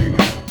like running.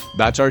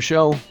 That's our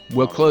show.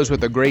 We'll close with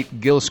the great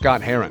Gil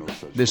Scott-Heron.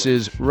 This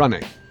is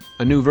Running,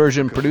 a new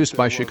version produced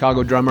by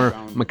Chicago drummer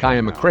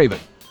Makaya McCraven,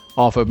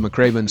 off of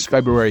McCraven's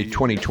February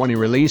 2020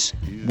 release,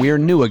 We're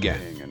New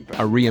Again,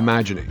 a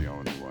reimagining.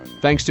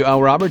 Thanks to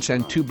L. Roberts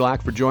and Two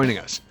Black for joining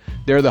us.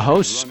 They're the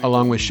hosts,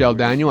 along with Shel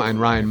Daniel and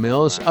Ryan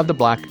Mills, of the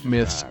Black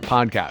Myths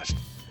podcast.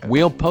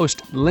 We'll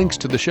post links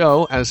to the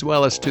show as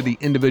well as to the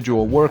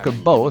individual work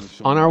of both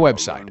on our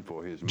website.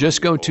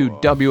 Just go to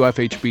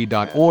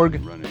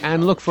wfhb.org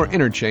and look for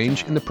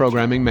Interchange in the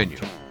programming menu.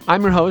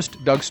 I'm your host,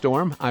 Doug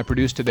Storm. I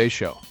produce today's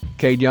show.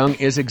 Cade Young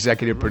is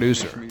executive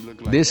producer.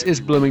 This is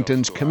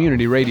Bloomington's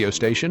community radio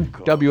station,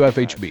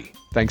 WFHB.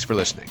 Thanks for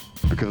listening.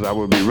 Because I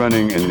will be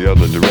running in the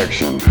other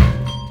direction.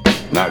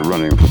 not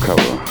running for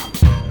cover.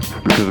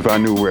 Because if I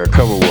knew where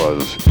cover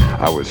was,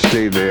 I would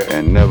stay there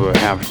and never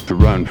have to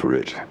run for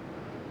it.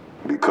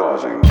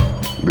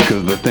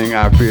 Because the thing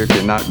I fear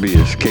cannot be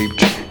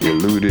escaped,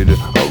 eluded,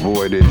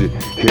 avoided,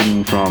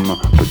 hidden from,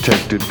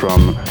 protected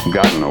from,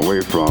 gotten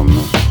away from,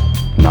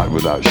 not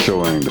without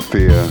showing the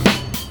fear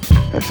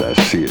as I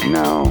see it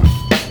now.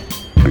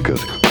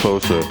 Because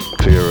closer,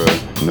 clearer,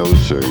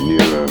 closer,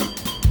 nearer,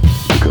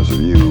 because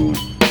of you,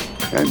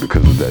 and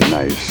because of that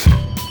nice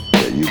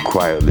that you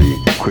quietly,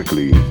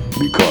 quickly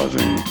be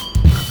causing.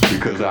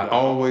 Because I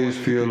always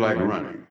feel like running.